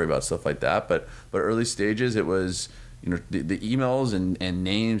start to worry about stuff like that. But early stages, it was the emails and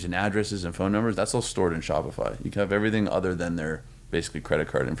names and addresses and phone numbers, that's all stored in Shopify. You can have everything other than their basically credit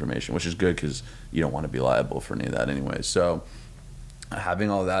card information, which is good because you don't want to be liable for any of that anyway. So having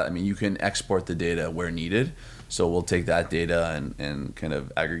all that, I mean, you can export the data where needed. So we'll take that data and kind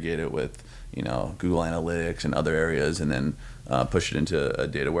of aggregate it with Google Analytics and other areas, and then push it into a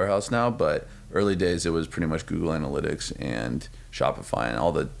data warehouse now. But early days, it was pretty much Google Analytics and Shopify, and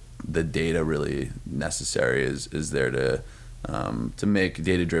all the data really necessary is there to make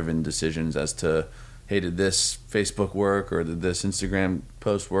data-driven decisions as to, hey, did this Facebook work, or did this Instagram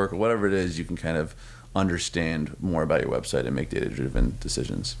post work, or whatever it is. You can kind of understand more about your website and make data-driven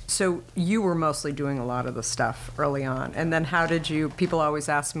decisions. So you were mostly doing a lot of the stuff early on, and then people always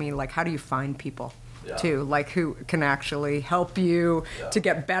ask me, how do you find people too, who can actually help you to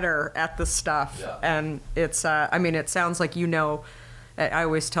get better at the stuff? Yeah. And it's, it sounds like I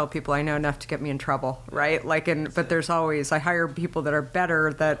always tell people I know enough to get me in trouble, right? But there's always, I hire people that are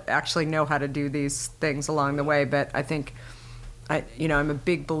better, that actually know how to do these things along the way. But I think, I'm a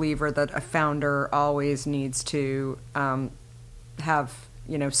big believer that a founder always needs to have,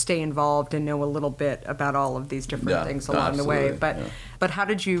 stay involved and know a little bit about all of these different things along the way. But how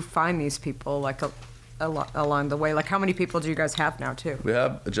did you find these people along the way? How many people do you guys have now too? We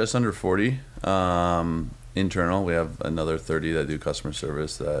have just under 40. Internal, we have another 30 that do customer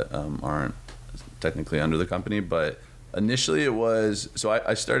service that aren't technically under the company. But initially it was, so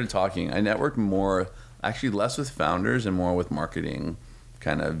I started talking, I networked more, actually less with founders and more with marketing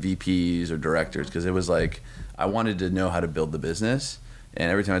kind of VPs or directors, because it was I wanted to know how to build the business.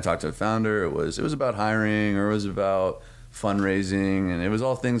 And every time I talked to a founder, it was about hiring, or it was about fundraising, and it was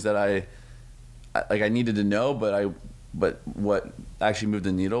all things that I needed to know, but what actually moved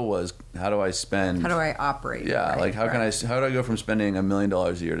the needle was how do I spend? How do I operate? Yeah, right, like how do I go from spending $1 million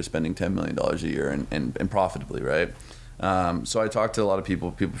a year to spending $10 million a year and profitably, right? So I talked to a lot of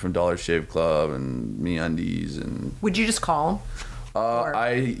people from Dollar Shave Club and MeUndies and. Would you just call them?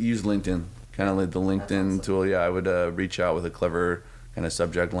 I use LinkedIn, kind of like the LinkedIn tool. Yeah, I would reach out with a clever kind of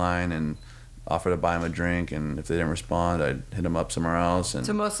subject line and offer to buy them a drink, and if they didn't respond, I'd hit them up somewhere else. And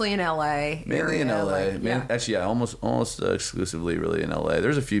so mostly in LA. Mainly in LA. Actually, yeah, almost exclusively really in LA.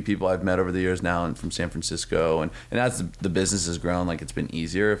 There's a few people I've met over the years now and from San Francisco, and as the business has grown, like it's been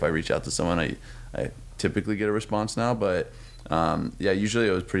easier. If I reach out to someone, I typically get a response now, but yeah, usually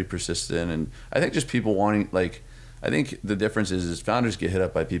I was pretty persistent, and I think just people wanting, like, I think the difference is founders get hit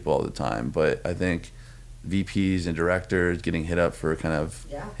up by people all the time, but I think VPs and directors getting hit up for kind of,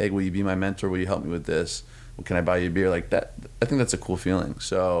 hey, will you be my mentor? Will you help me with this? Well, can I buy you a beer? Like that, I think that's a cool feeling.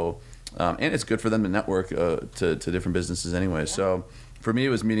 So, and it's good for them to network to different businesses anyway. So for me, it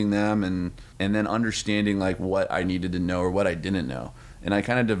was meeting them and then understanding like what I needed to know or what I didn't know. And I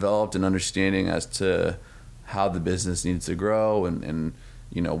kind of developed an understanding as to how the business needs to grow and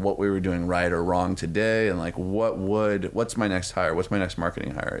you know, what we were doing right or wrong today, and like what's my next hire? What's my next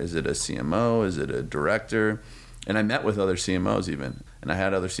marketing hire? Is it a CMO? Is it a director? And I met with other CMOs even, and I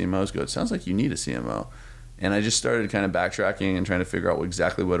had other CMOs go, it sounds like you need a CMO. And I just started kind of backtracking and trying to figure out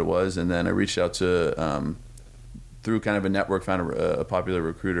exactly what it was. And then I reached out to, through kind of a network, found a popular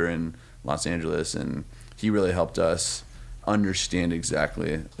recruiter in Los Angeles, and he really helped us understand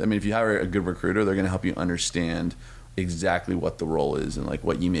exactly. I mean, if you hire a good recruiter, they're going to help you understand exactly what the role is and like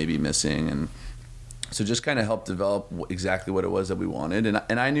what you may be missing, and so just kind of helped develop exactly what it was that we wanted.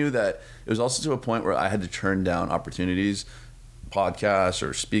 And I knew that it was also to a point where I had to turn down opportunities, podcasts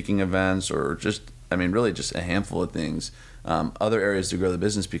or speaking events, or just, I mean, really just a handful of things, other areas to grow the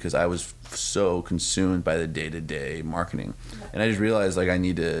business, because I was so consumed by the day-to-day marketing. And I just realized like I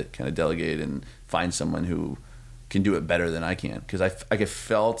need to kind of delegate and find someone who can do it better than I can, because I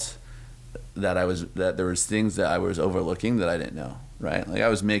felt that there was things that I was overlooking that I didn't know, right? Like I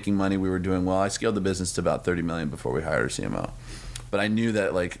was making money, we were doing well. I scaled the business to about 30 million before we hired a CMO. But I knew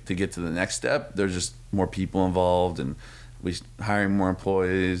that like to get to the next step, there's just more people involved, and we hiring more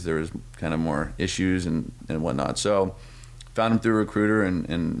employees, there was kind of more issues and whatnot. So found him through a recruiter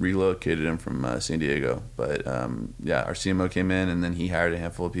and relocated him from San Diego. But yeah, our CMO came in, and then he hired a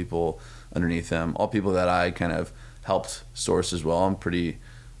handful of people underneath him, all people that I kind of helped source as well. I'm pretty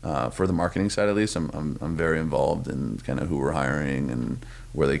for the marketing side, at least, I'm very involved in kind of who we're hiring and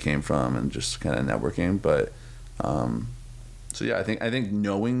where they came from, and just kind of networking. But so yeah, I think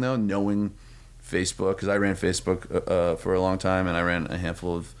knowing Facebook, because I ran Facebook for a long time, and I ran a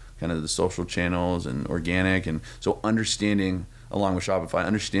handful of kind of the social channels and organic, and so understanding, along with Shopify,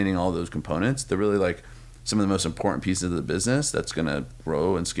 understanding all those components, they're really like some of the most important pieces of the business that's going to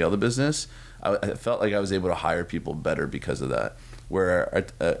grow and scale the business. I felt like I was able to hire people better because of that. Where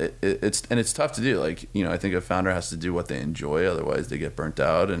it's tough to do. Like, you know, I think a founder has to do what they enjoy, otherwise they get burnt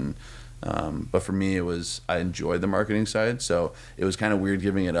out. And but for me, I enjoyed the marketing side, so it was kind of weird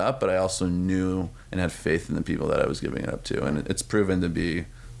giving it up. But I also knew and had faith in the people that I was giving it up to, and it's proven to be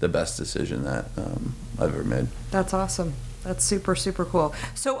the best decision that I've ever made. That's awesome. That's super, super cool.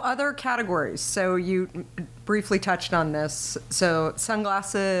 So other categories. So you briefly touched on this. So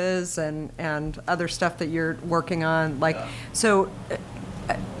sunglasses and other stuff that you're working on. Like, so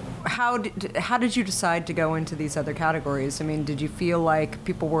how did you decide to go into these other categories? I mean, did you feel like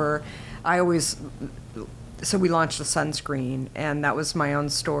people were, so we launched a sunscreen, and that was my own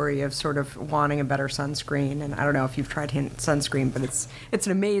story of sort of wanting a better sunscreen. And I don't know if you've tried Hint sunscreen, but it's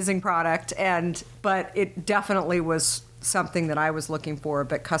an amazing product. But it definitely was something that I was looking for,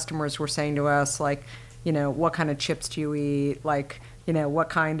 but customers were saying to us, like, you know, what kind of chips do you eat? Like, you know, what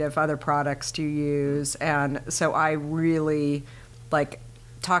kind of other products do you use? And so I really like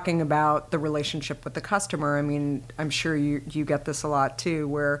talking about the relationship with the customer. I mean, I'm sure you get this a lot too,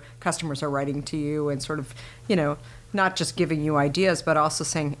 where customers are writing to you and sort of, you know, not just giving you ideas, but also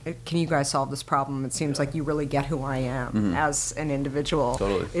saying, can you guys solve this problem? It seems like you really get who I am as an individual.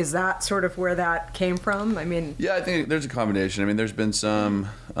 Totally. Is that sort of where that came from? I mean... Yeah, I think there's a combination. I mean, there's been some...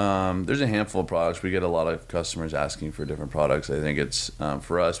 there's a handful of products. We get a lot of customers asking for different products. I think it's...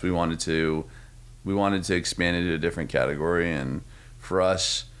 for us, we wanted to expand into a different category. And for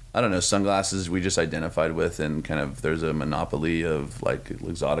us, I don't know, sunglasses we just identified with, and kind of there's a monopoly of like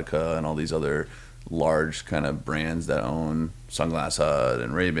Luxottica and all these other large kind of brands that own Sunglass Hut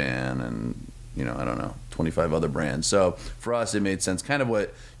and Ray-Ban and, you know, I don't know, 25 other brands. So for us, it made sense, kind of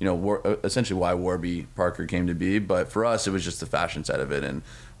what, essentially why Warby Parker came to be. But for us, it was just the fashion side of it. And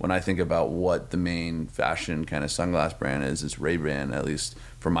when I think about what the main fashion kind of sunglass brand is, it's Ray-Ban, at least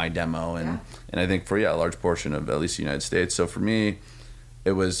for my demo. And I think for, a large portion of at least the United States. So for me,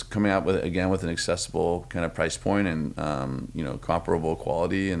 it was coming out with an accessible kind of price point and, comparable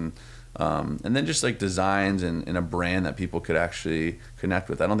quality and then just like designs and a brand that people could actually connect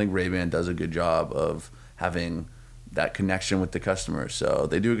with. I don't think Ray-Ban does a good job of having that connection with the customer. So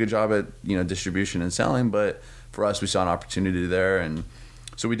they do a good job at, distribution and selling, but for us, we saw an opportunity there. And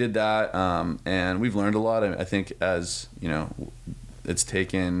so we did that. And we've learned a lot. I think as, it's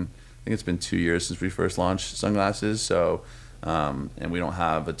been 2 years since we first launched sunglasses. So, and we don't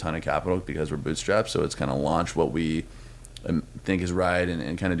have a ton of capital because we're bootstrapped. So it's kind of launch what we think is right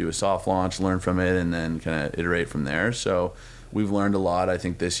and kind of do a soft launch, learn from it, and then kind of iterate from there. So we've learned a lot. I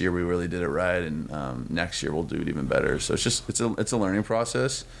think this year we really did it right, and next year we'll do it even better. So it's a learning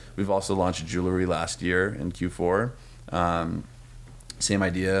process. We've also launched jewelry last year in Q4. Same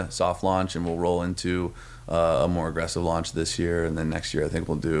idea, soft launch, and we'll roll into a more aggressive launch this year, and then next year I think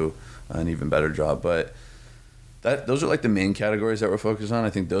we'll do an even better job. But those are like the main categories that we're focused on. I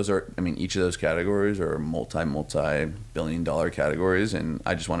think each of those categories are multi-billion-dollar categories, and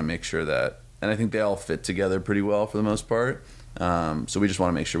I just want to make sure that, and I think they all fit together pretty well for the most part. So we just want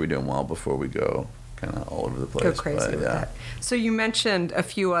to make sure we do them well before we go kind of all over the place. Go crazy with that. So you mentioned a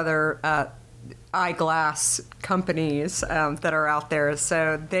few other eyeglass companies that are out there.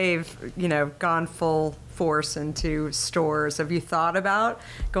 So they've, gone full force into stores. Have you thought about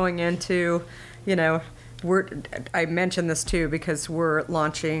going into, I mentioned this too because we're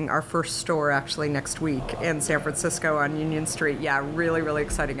launching our first store actually next week in San Francisco on Union Street. Yeah, really, really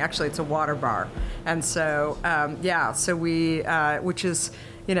exciting. Actually, it's a water bar. And so, so we, which is,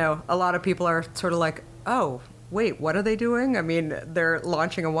 a lot of people are sort of like, oh, wait, what are they doing? I mean, they're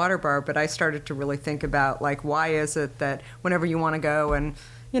launching a water bar, but I started to really think about, like, why is it that whenever you want to go and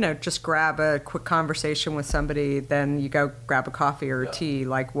just grab a quick conversation with somebody, then you go grab a coffee or a tea.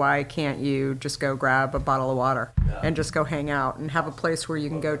 Like, why can't you just go grab a bottle of water and just go hang out and have a place where you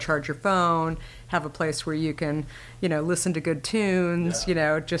can go charge your phone, have a place where you can, listen to good tunes,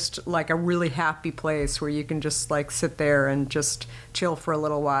 just like a really happy place where you can just like sit there and just chill for a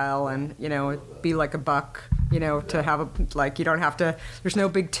little while and, be like a buck. To have you don't have to, there's no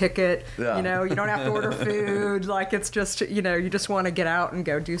big ticket, you don't have to order food. Like, it's just, you just want to get out and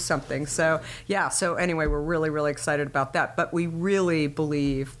go do something. So, so anyway, we're really, really excited about that. But we really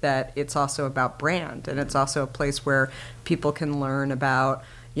believe that it's also about brand, and it's also a place where people can learn about,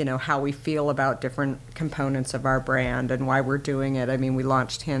 how we feel about different components of our brand and why we're doing it. I mean, we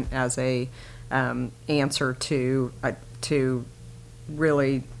launched Hint as a answer to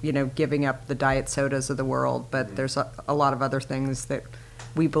really, giving up the diet sodas of the world, but there's a lot of other things that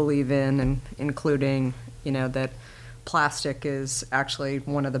we believe in, and including, that plastic is actually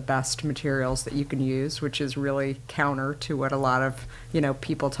one of the best materials that you can use, which is really counter to what a lot of,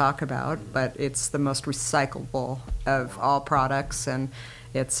 people talk about, but it's the most recyclable of all products, and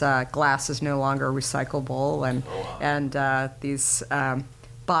it's glass is no longer recyclable, and these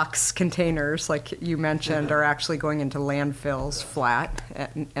box containers, like you mentioned, are actually going into landfills flat,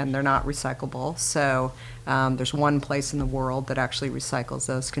 and they're not recyclable. So there's one place in the world that actually recycles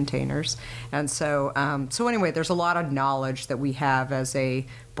those containers. And so anyway, there's a lot of knowledge that we have as a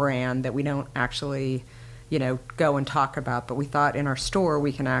brand that we don't actually, go and talk about. But we thought in our store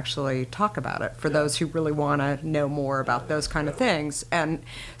we can actually talk about it for those who really want to know more about those kind of things. And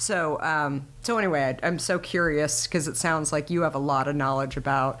so anyway, I'm so curious because it sounds like you have a lot of knowledge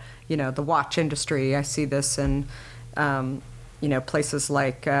about, the watch industry. I see this in, places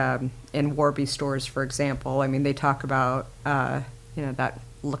like in Warby stores, for example. I mean, they talk about, that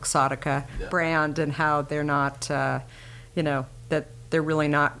Luxottica brand and how they're not, that they're really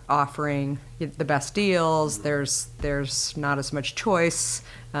not offering the best deals. There's not as much choice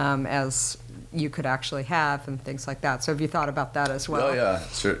as you could actually have and things like that. So have you thought about that as well? Oh, yeah,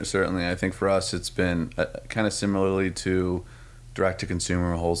 certainly. I think for us it's been kind of similarly to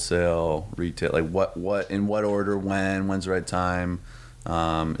direct-to-consumer, wholesale, retail, like what in what order, when's the right time.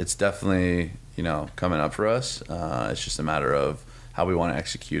 It's definitely, coming up for us. It's just a matter of how we want to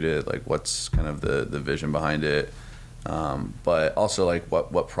execute it, like what's kind of the vision behind it. But also like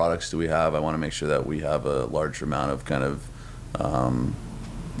what products do we have? I want to make sure that we have a large amount of kind of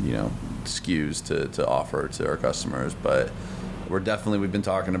SKUs to offer to our customers. But we've been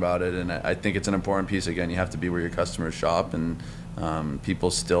talking about it, and I think it's an important piece. Again, you have to be where your customers shop, and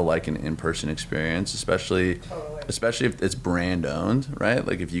People still like an in-person experience, especially if it's brand owned, right?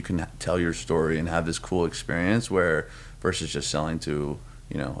 Like if you can tell your story and have this cool experience where versus just selling to,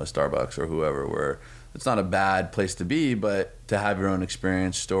 a Starbucks or whoever, where it's not a bad place to be, but to have your own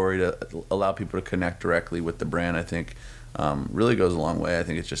experience story to allow people to connect directly with the brand, I think really goes a long way. I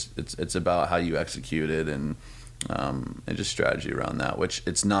think it's about how you execute it and just strategy around that, which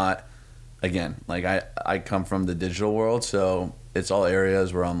it's not, again, like I come from the digital world, so it's all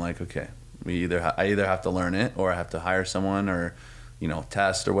areas where I'm like, okay, I either have to learn it or I have to hire someone or,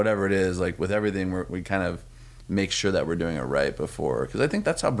 test or whatever it is. Like with everything, we kind of make sure that we're doing it right before, because I think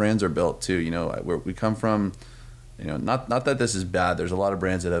that's how brands are built too. We come from, not that this is bad. There's a lot of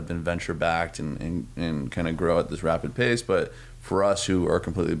brands that have been venture backed and kind of grow at this rapid pace, but for us who are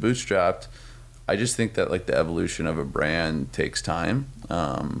completely bootstrapped, I just think that like the evolution of a brand takes time,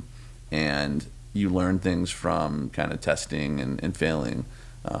 and you learn things from kind of testing and failing.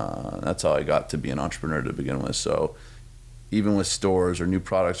 That's how I got to be an entrepreneur to begin with. So even with stores or new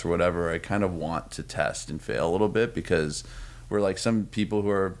products or whatever, I kind of want to test and fail a little bit, because we're like some people who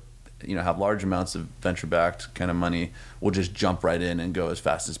are, have large amounts of venture-backed kind of money will just jump right in and go as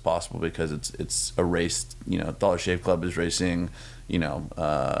fast as possible because it's a race. Dollar Shave Club is racing,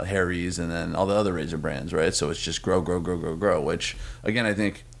 Harry's, and then all the other razor brands, right? So it's just grow, which again, I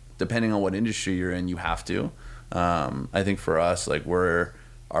think depending on what industry you're in, you have to. I think for us, like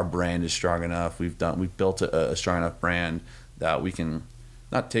our brand is strong enough. We've built a strong enough brand that we can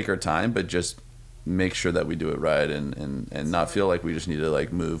not take our time, but just make sure that we do it right and not feel like we just need to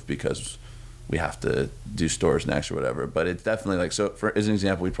like move because we have to do stores next or whatever. But it's definitely like, so for as an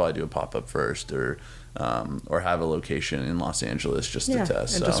example, we'd probably do a pop-up first or have a location in Los Angeles just to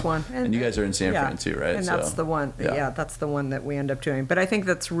test. And just one. And you guys are in San Fran too, right? And that's the one. Yeah, that's the one that we end up doing. But I think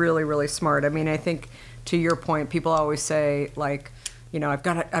that's really, really smart. I mean, I think to your point, people always say like, I've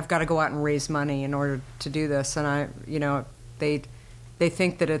got to go out and raise money in order to do this, and they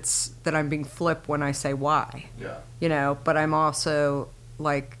think that I'm being flip when I say why. Yeah. But I'm also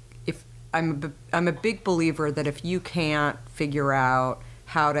like, if I'm a big believer that if you can't figure out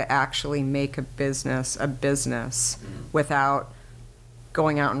how to actually make a business without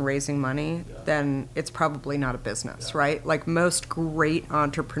going out and raising money, then it's probably not a business, right? Like most great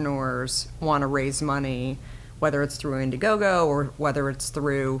entrepreneurs want to raise money, whether it's through Indiegogo or whether it's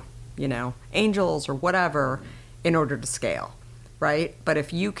through, angels or whatever, in order to scale, right? But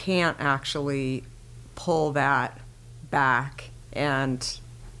if you can't actually pull that back and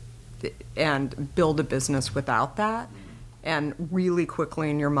build a business without that, and really quickly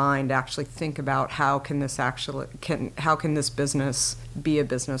in your mind actually think about how can this business be a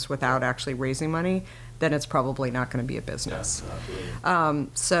business without actually raising money, then it's probably not going to be a business.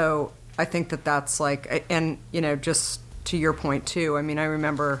 So I think that's like, and just to your point too, I mean, I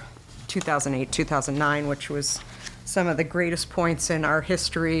remember 2008, 2009, which was some of the greatest points in our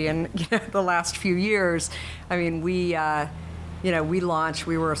history and the last few years. I mean, we launched,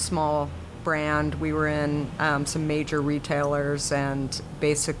 we were a small brand, we were in some major retailers, and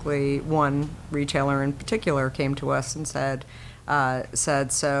basically one retailer in particular came to us and said,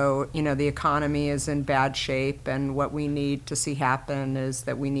 so, the economy is in bad shape, and what we need to see happen is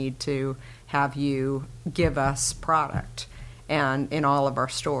that we need to have you give us product and in all of our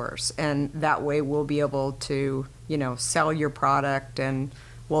stores. And that way we'll be able to, sell your product, and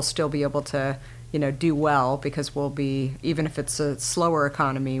we'll still be able to, do well, because we'll be, even if it's a slower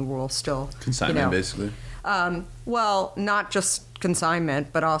economy, we'll still... Consignment, basically. Well, not just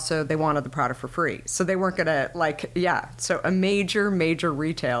consignment, but also they wanted the product for free. So they weren't going to so a major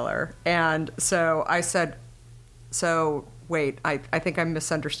retailer. And so I said, so wait, I think I'm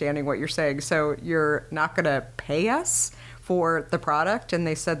misunderstanding what you're saying. So you're not going to pay us for the product? And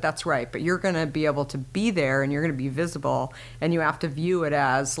they said, that's right, but you're going to be able to be there and you're going to be visible, and you have to view it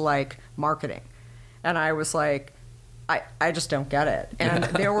as like marketing. And I was like, I just don't get it. And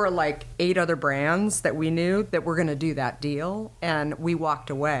there were like 8 other brands that we knew that were going to do that deal. And we walked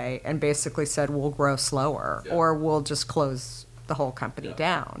away and basically said, we'll grow slower, or we'll just close the whole company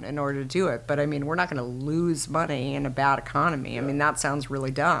down in order to do it. But I mean, we're not going to lose money in a bad economy. I mean, that sounds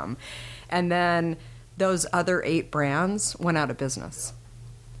really dumb. And then those other 8 brands went out of business.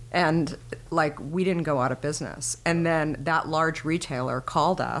 And like, we didn't go out of business. And then that large retailer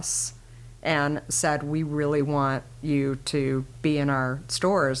called us and said, we really want you to be in our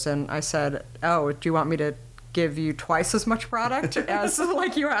stores. And I said, oh, do you want me to give you twice as much product as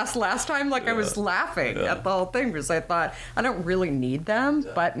like you asked last time? Like I was laughing at the whole thing, because I thought, I don't really need them,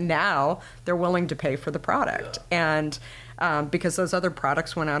 but now they're willing to pay for the product. And because those other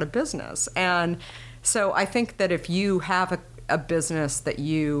products went out of business. And so I think that if you have a business that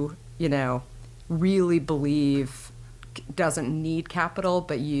you know, really believe doesn't need capital,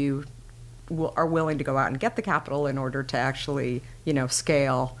 but you are willing to go out and get the capital in order to actually, you know,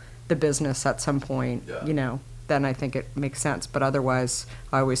 scale the business at some point, you know, then I think it makes sense. But otherwise,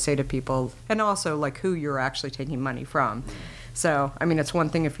 I always say to people, and also like who you're actually taking money from. So, I mean, it's one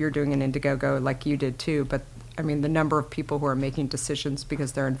thing if you're doing an Indiegogo like you did too, but I mean, the number of people who are making decisions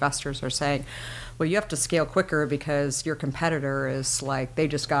because their investors are saying, well, you have to scale quicker because your competitor is like, they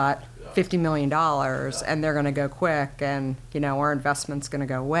just got $50 million and they're going to go quick, and, you know, our investment's going to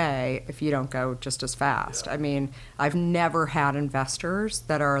go away if you don't go just as fast. I mean, I've never had investors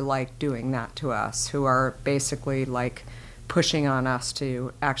that are like doing that to us, who are basically like pushing on us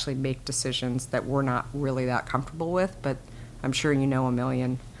to actually make decisions that we're not really that comfortable with, but I'm sure you know a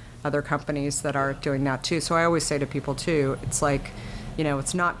million other companies that are doing that too. So I always say to people too, it's like, you know,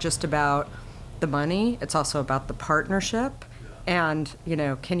 it's not just about the money, it's also about the partnership. And, you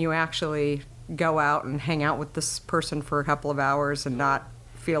know, can you actually go out and hang out with this person for a couple of hours and not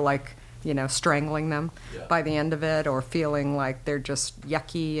feel like, you know, strangling them by the end of it, or feeling like they're just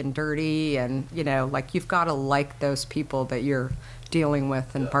yucky and dirty, and, you know, like you've got to like those people that you're dealing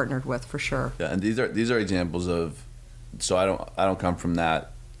with and partnered with, for sure. Yeah, and these are examples of, so I don't come from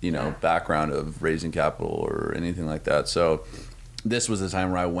that, you know, background of raising capital or anything like that. So this was the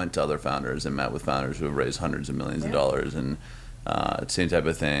time where I went to other founders and met with founders who have raised hundreds of millions of dollars, and same type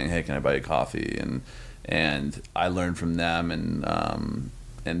of thing. Hey, can I buy you coffee? And I learned from them,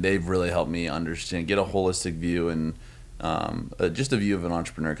 and they've really helped me understand, get a holistic view, and just a view of an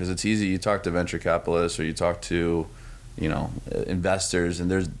entrepreneur. Because it's easy, you talk to venture capitalists or you talk to, you know, investors,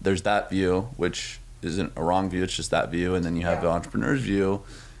 and there's that view, which isn't a wrong view, it's just that view, and then you have the entrepreneur's view.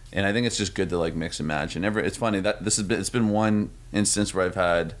 And I think it's just good to like mix and match. And it's funny that it's been one instance where I've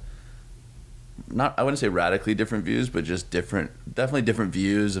had, not, I wouldn't say radically different views, but just definitely different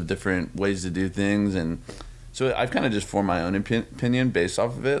views of different ways to do things. And so I've kind of just formed my own opinion based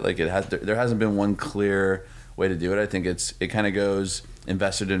off of it. Like there hasn't been one clear way to do it. I think it kind of goes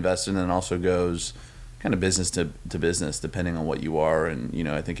investor to investor, and then also goes kind of business to business, depending on what you are. And, you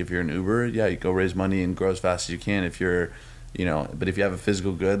know, I think if you're an Uber, you go raise money and grow as fast as you can. If you're, you know, but if you have a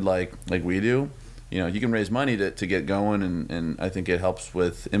physical good like we do, you know, you can raise money to get going, and I think it helps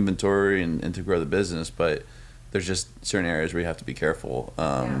with inventory and to grow the business. But there's just certain areas where you have to be careful.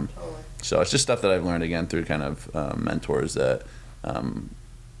 Totally. So it's just stuff that I've learned, again, through kind of mentors that,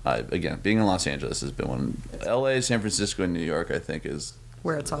 again, being in Los Angeles has been one. LA, San Francisco, and New York, I think, is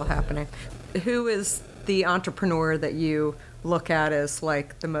where it's all happening. Who is the entrepreneur that you look at as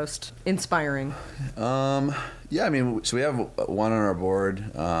like the most inspiring? Yeah, I mean, so we have one on our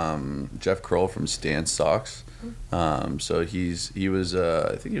board, Jeff Kroll from Stan Stocks. So he was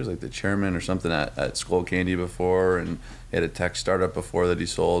I think he was like the chairman or something at Skull Candy before, and he had a tech startup before that he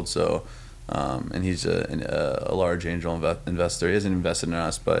sold. So and he's a large angel investor. He hasn't invested in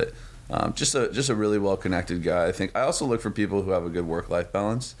us, but just a really well connected guy. I think I also look for people who have a good work-life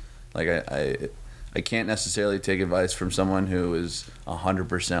balance. Like I can't necessarily take advice from someone who is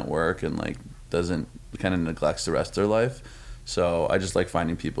 100% work and like doesn't, kind of neglects the rest of their life. So I just like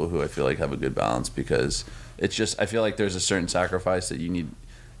finding people who I feel like have a good balance, because it's just, I feel like there's a certain sacrifice that you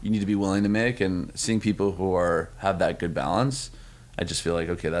need to be willing to make, and seeing people who have that good balance, I just feel like,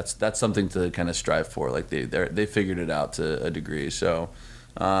 okay, that's something to kind of strive for. Like they figured it out to a degree. So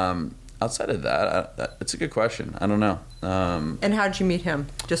outside of that, it's a good question. I don't know. And how'd you meet him?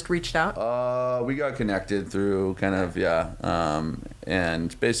 Just reached out? We got connected through kind of,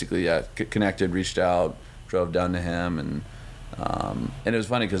 and basically, connected, reached out, drove down to him, and it was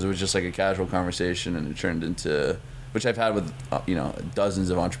funny because it was just like a casual conversation, and it turned into, which I've had with, dozens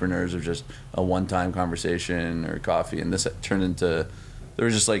of entrepreneurs, of just a one-time conversation or coffee, and this turned into, there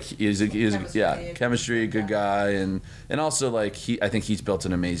was just like, he's chemistry, good guy, and also like I think he's built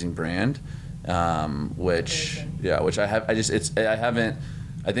an amazing brand, which I haven't,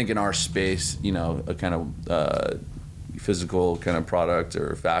 I think in our space, a kind of physical kind of product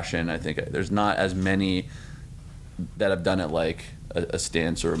or fashion, I think there's not as many that have done it like a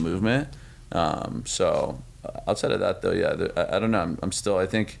stance or a movement. So outside of that though, I don't know. I'm still, I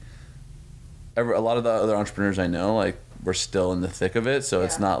think a lot of the other entrepreneurs I know, like, we're still in the thick of it. So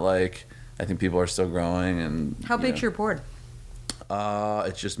it's not like, I think people are still growing. And how big's your board?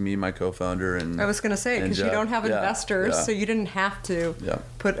 It's just me, my co-founder, and I was going to say, because you don't have investors, so you didn't have to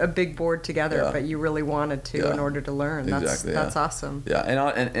put a big board together, but you really wanted to in order to learn. That's awesome. Yeah,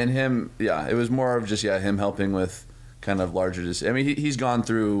 and him, it was more of just him helping with kind of larger. I mean, he's gone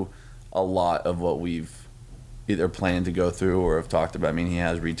through a lot of what we've either plan to go through or have talked about. I mean, he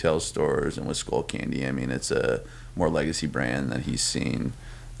has retail stores, and with Skull Candy, I mean, it's a more legacy brand that he's seen,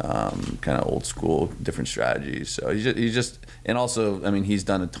 kind of old school, different strategies. So he's just, and also, I mean, he's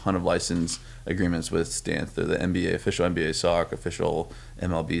done a ton of license agreements with Stance. They're the NBA, official NBA sock, official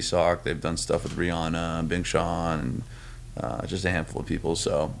MLB sock. They've done stuff with Rihanna, Bing Sean, and just a handful of people.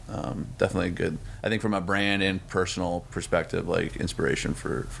 So definitely a good, I think from a brand and personal perspective, like inspiration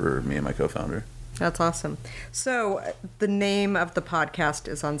for me and my co-founder. That's awesome. So the name of the podcast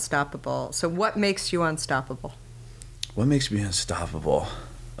is Unstoppable. So what makes you unstoppable? What makes me unstoppable?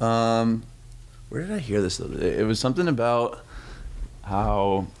 Where did I hear this the other day? It was something about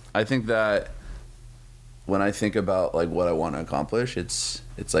how I think that when I think about like what I want to accomplish, it's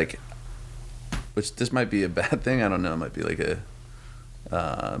like, which this might be a bad thing. I don't know. It might be like it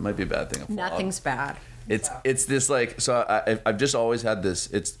might be a bad thing. Nothing's bad. It's this like, so I've just always had this,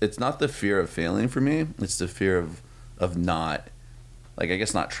 it's not the fear of failing for me. It's the fear of not, like, I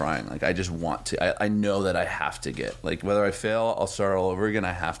guess not trying. Like, I just want to, I know that I have to get, like, whether I fail, I'll start all over again.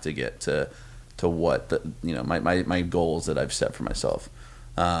 I have to get to what the, you know, my goals that I've set for myself.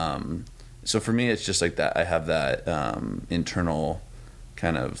 So for me, it's just like that. I have that internal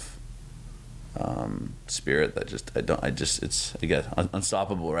kind of spirit that it's again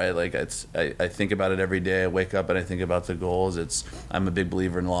unstoppable, right? Like I think about it every day. I wake up and I think about the goals. I'm a big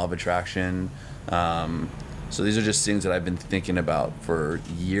believer in law of attraction. So these are just things that I've been thinking about for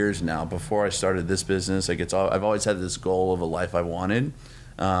years now. Before I started this business, like I've always had this goal of a life I wanted,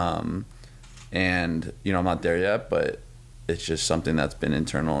 and you know, I'm not there yet, but it's just something that's been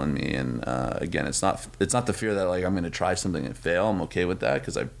internal in me. And again, it's not the fear that like I'm going to try something and fail. I'm okay with that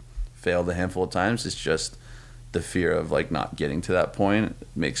because I failed a handful of times. It's just the fear of like not getting to that point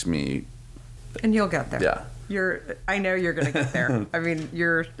makes me. And you'll get there. Yeah. I know you're going to get there. I mean,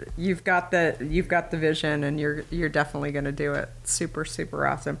 you've got the vision, and you're definitely going to do it. Super, super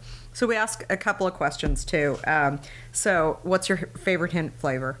awesome. So we ask a couple of questions too. So what's your favorite hint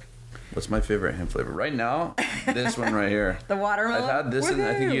flavor? What's my favorite hint flavor right now? This one right here. The watermelon. I've had this, and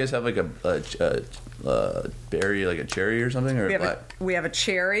I think you guys have like a berry, like a cherry or something, or we have a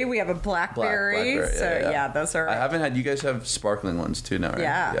cherry. We have a blackberry. Yeah, those are. I haven't had. You guys have sparkling ones too now, right?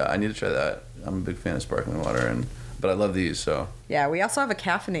 Yeah. I need to try that. I'm a big fan of sparkling water, but I love these. So yeah, we also have a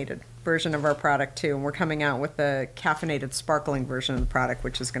caffeinated version of our product too, and we're coming out with the caffeinated sparkling version of the product,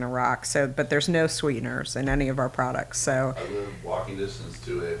 which is going to rock. So, but there's no sweeteners in any of our products. So I live walking distance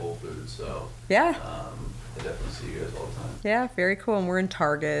to a Whole Foods, so yeah, I definitely see you guys all the time. Yeah, very cool. And we're in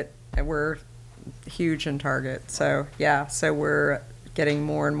Target, and we're huge in Target. So yeah, so we're getting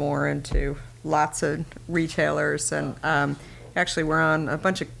more and more into lots of retailers, and actually we're on a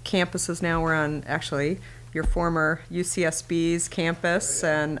bunch of campuses now. We're on actually your former UCSB's campus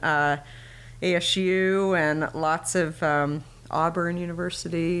and ASU and lots of Auburn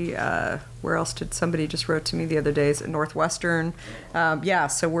University. Where else did somebody just wrote to me the other day? Is it Northwestern? Yeah,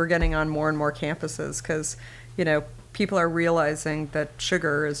 so we're getting on more and more campuses because, you know, people are realizing that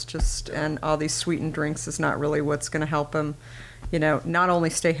sugar is just, and all these sweetened drinks is not really what's going to help them, you know, not only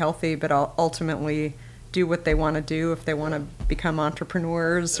stay healthy, but ultimately do what they want to do if they want to become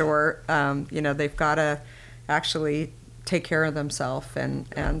entrepreneurs, or, you know, they've got to actually take care of themselves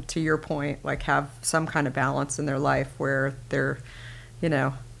and to your point, like have some kind of balance in their life where they're, you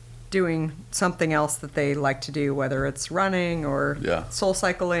know, doing something else that they like to do, whether it's running or soul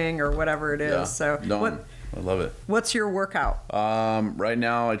cycling or whatever it is. Yeah. So I love it. What's your workout? Right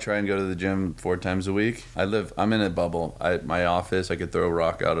now I try and go to the gym 4 times a week. I'm in a bubble. My office, I could throw a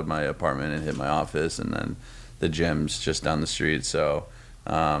rock out of my apartment and hit my office, and then the gym's just down the street. So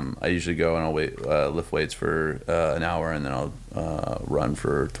I usually go and I'll lift weights for an hour, and then I'll run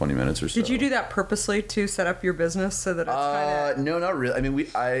for 20 minutes or so. Did you do that purposely to set up your business so that it's kind of? No, not really. I mean,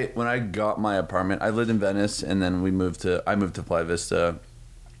 when I got my apartment, I lived in Venice, and then I moved to Playa Vista,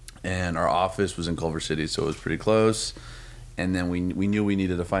 and our office was in Culver City, so it was pretty close. And then we knew we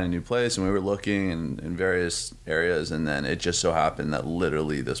needed to find a new place, and we were looking in various areas, and then it just so happened that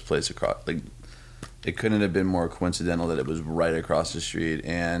literally this place across, like, it couldn't have been more coincidental that it was right across the street,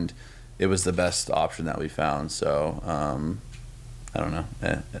 and it was the best option that we found. So I don't know.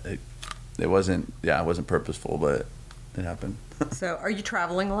 It wasn't purposeful, but it happened. So are you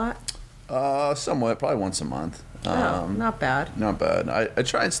traveling a lot? Somewhat, probably once a month. Not bad. Not bad. I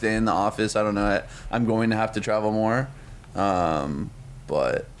try and stay in the office. I don't know. I'm going to have to travel more,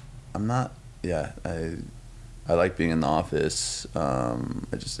 but I'm not. Yeah, I like being in the office. I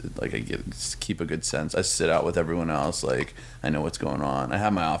just keep a good sense. I sit out with everyone else. Like, I know what's going on. I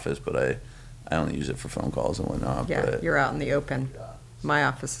have my office, but I only use it for phone calls and whatnot. Yeah, but you're out in the open. My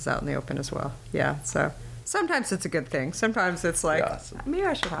office is out in the open as well. Yeah, so Sometimes it's a good thing. Sometimes it's like, maybe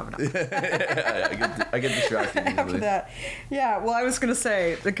I should have enough. I get distracted easily. After that. Yeah, well, I was going to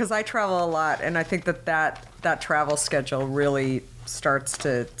say, because I travel a lot, and I think that travel schedule really starts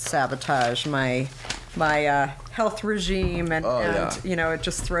to sabotage my health regime, and you know, it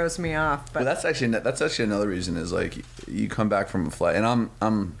just throws me off. But well, that's actually another reason is like you come back from a flight, and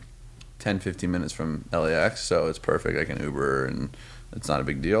I'm 10-15 minutes from LAX, so it's perfect. I can Uber, and it's not a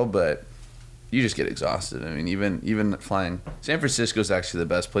big deal, but you just get exhausted. I mean, even flying San Francisco is actually the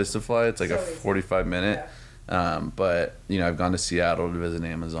best place to fly. It's like a 45-minute. Yeah. But you know, I've gone to Seattle to visit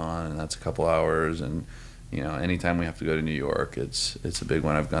Amazon, and that's a couple hours. And you know, anytime we have to go to New York, it's a big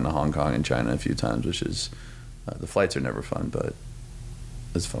one. I've gone to Hong Kong and China a few times, which is the flights are never fun, but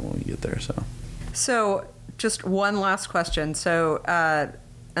it's fun when we get there. So just one last question. So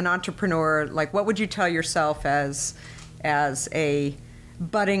an entrepreneur, like, what would you tell yourself as a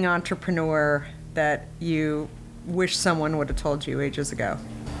budding entrepreneur that you wish someone would have told you ages ago?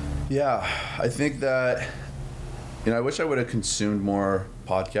 Yeah, I think that, you know, I wish I would have consumed more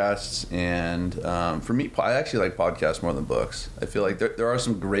podcasts. And for me, I actually like podcasts more than books. I feel like there are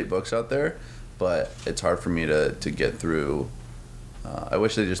some great books out there, but it's hard for me to get through. I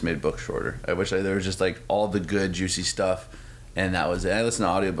wish they just made books shorter. I wish there was just like all the good, juicy stuff, and that was it. I listen to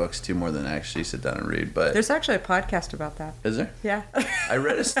audiobooks too more than I actually sit down and read. But there's actually a podcast about that. Is there? Yeah. I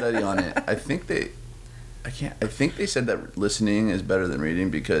read a study on it. I think they said that listening is better than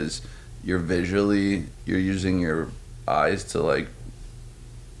reading because you're using your eyes to, like,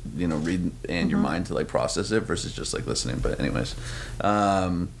 you know, read, and your mind to, like, process it versus just like listening. But anyways,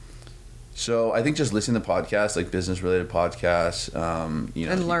 so I think just listening to podcasts, like business-related podcasts, you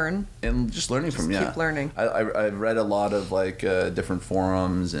know, and just learning from keep learning. I've read a lot of like different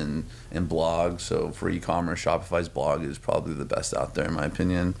forums and blogs. So for e-commerce, Shopify's blog is probably the best out there in my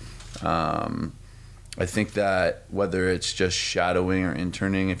opinion. I think that whether it's just shadowing or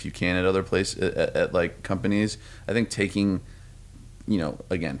interning, if you can at other places at like companies, I think taking, you know,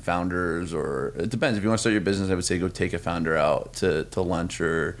 again, founders, or it depends. If you want to start your business, I would say go take a founder out to lunch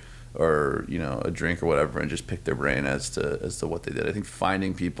or you know, a drink or whatever, and just pick their brain as to what they did. I think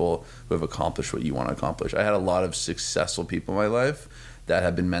finding people who have accomplished what you want to accomplish. I had a lot of successful people in my life that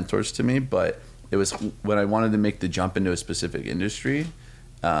have been mentors to me, but it was when I wanted to make the jump into a specific industry,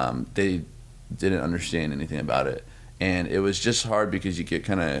 they didn't understand anything about it, and it was just hard because you get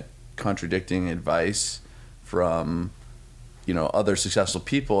kind of contradicting advice from, you know, other successful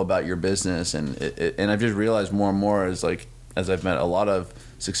people about your business, and I've just realized more and more as I've met a lot of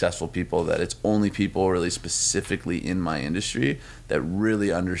successful people that it's only people really specifically in my industry that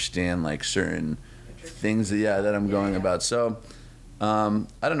really understand like certain things that I'm going about. So I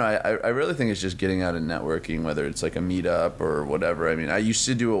don't know. I really think it's just getting out and networking, whether it's like a meetup or whatever. I mean, I used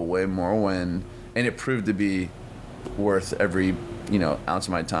to do it way more and it proved to be worth every, you know, ounce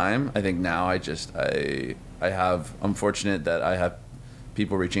of my time. I think now I'm fortunate that I have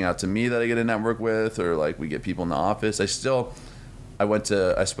people reaching out to me that I get to network with, or like we get people in the office. I spoke at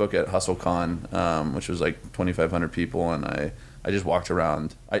HustleCon, which was like 2,500 people, and I just walked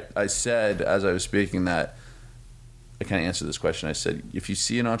around. I said as I was speaking that I kind of answered this question. I said, if you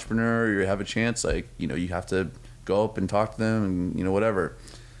see an entrepreneur or you have a chance, like, you know, you have to go up and talk to them and, you know, whatever.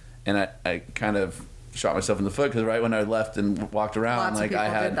 And I kind of shot myself in the foot because right when I left and walked around, like I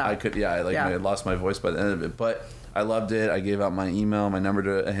had lost my voice by the end of it. But I loved it. I gave out my email, my number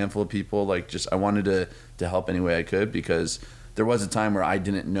to a handful of people. Like, just I wanted to help any way I could, because there was a time where I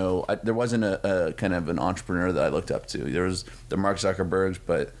didn't know. There wasn't a kind of an entrepreneur that I looked up to. There was the Mark Zuckerbergs,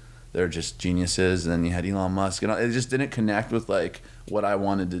 but they're just geniuses. And then you had Elon Musk, and it just didn't connect with like what I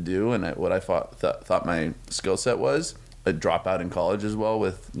wanted to do and what I thought my skill set was. A dropout in college as well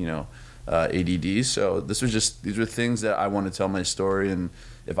with, you know, ADD. So these were things that I want to tell my story, and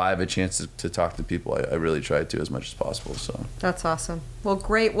if I have a chance to talk to people, I really try to as much as possible. So that's awesome. Well,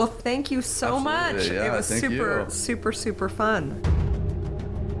 great. Well, thank you so much. Yeah, it was super fun.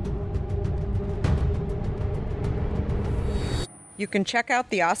 You can check out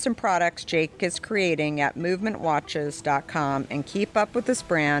the awesome products Jake is creating at movementwatches.com and keep up with this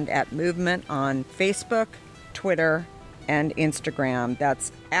brand at Movement on Facebook, Twitter, and Instagram.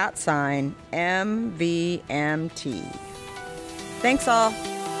 That's @MVMT. Thanks all.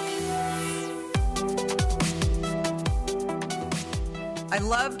 I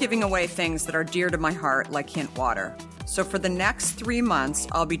love giving away things that are dear to my heart, like Hint Water. So for the next 3 months,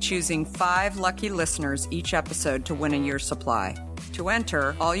 I'll be choosing 5 lucky listeners each episode to win a year's supply. To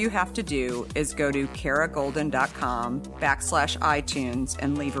enter, all you have to do is go to karagolden.com/iTunes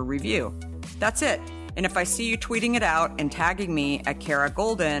and leave a review. That's it. And if I see you tweeting it out and tagging me at Kara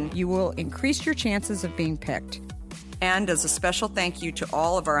Golden, you will increase your chances of being picked. And as a special thank you to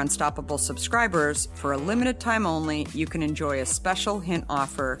all of our Unstoppable subscribers, for a limited time only, you can enjoy a special hint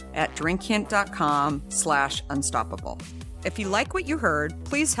offer at drinkhint.com/unstoppable. If you like what you heard,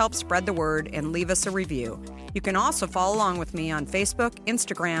 please help spread the word and leave us a review. You can also follow along with me on Facebook,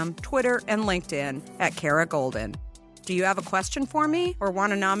 Instagram, Twitter, and LinkedIn at Kara Golden. Do you have a question for me or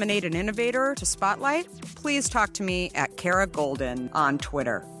want to nominate an innovator to spotlight? Please talk to me at Kara Golden on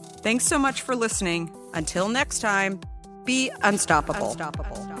Twitter. Thanks so much for listening. Until next time, be unstoppable.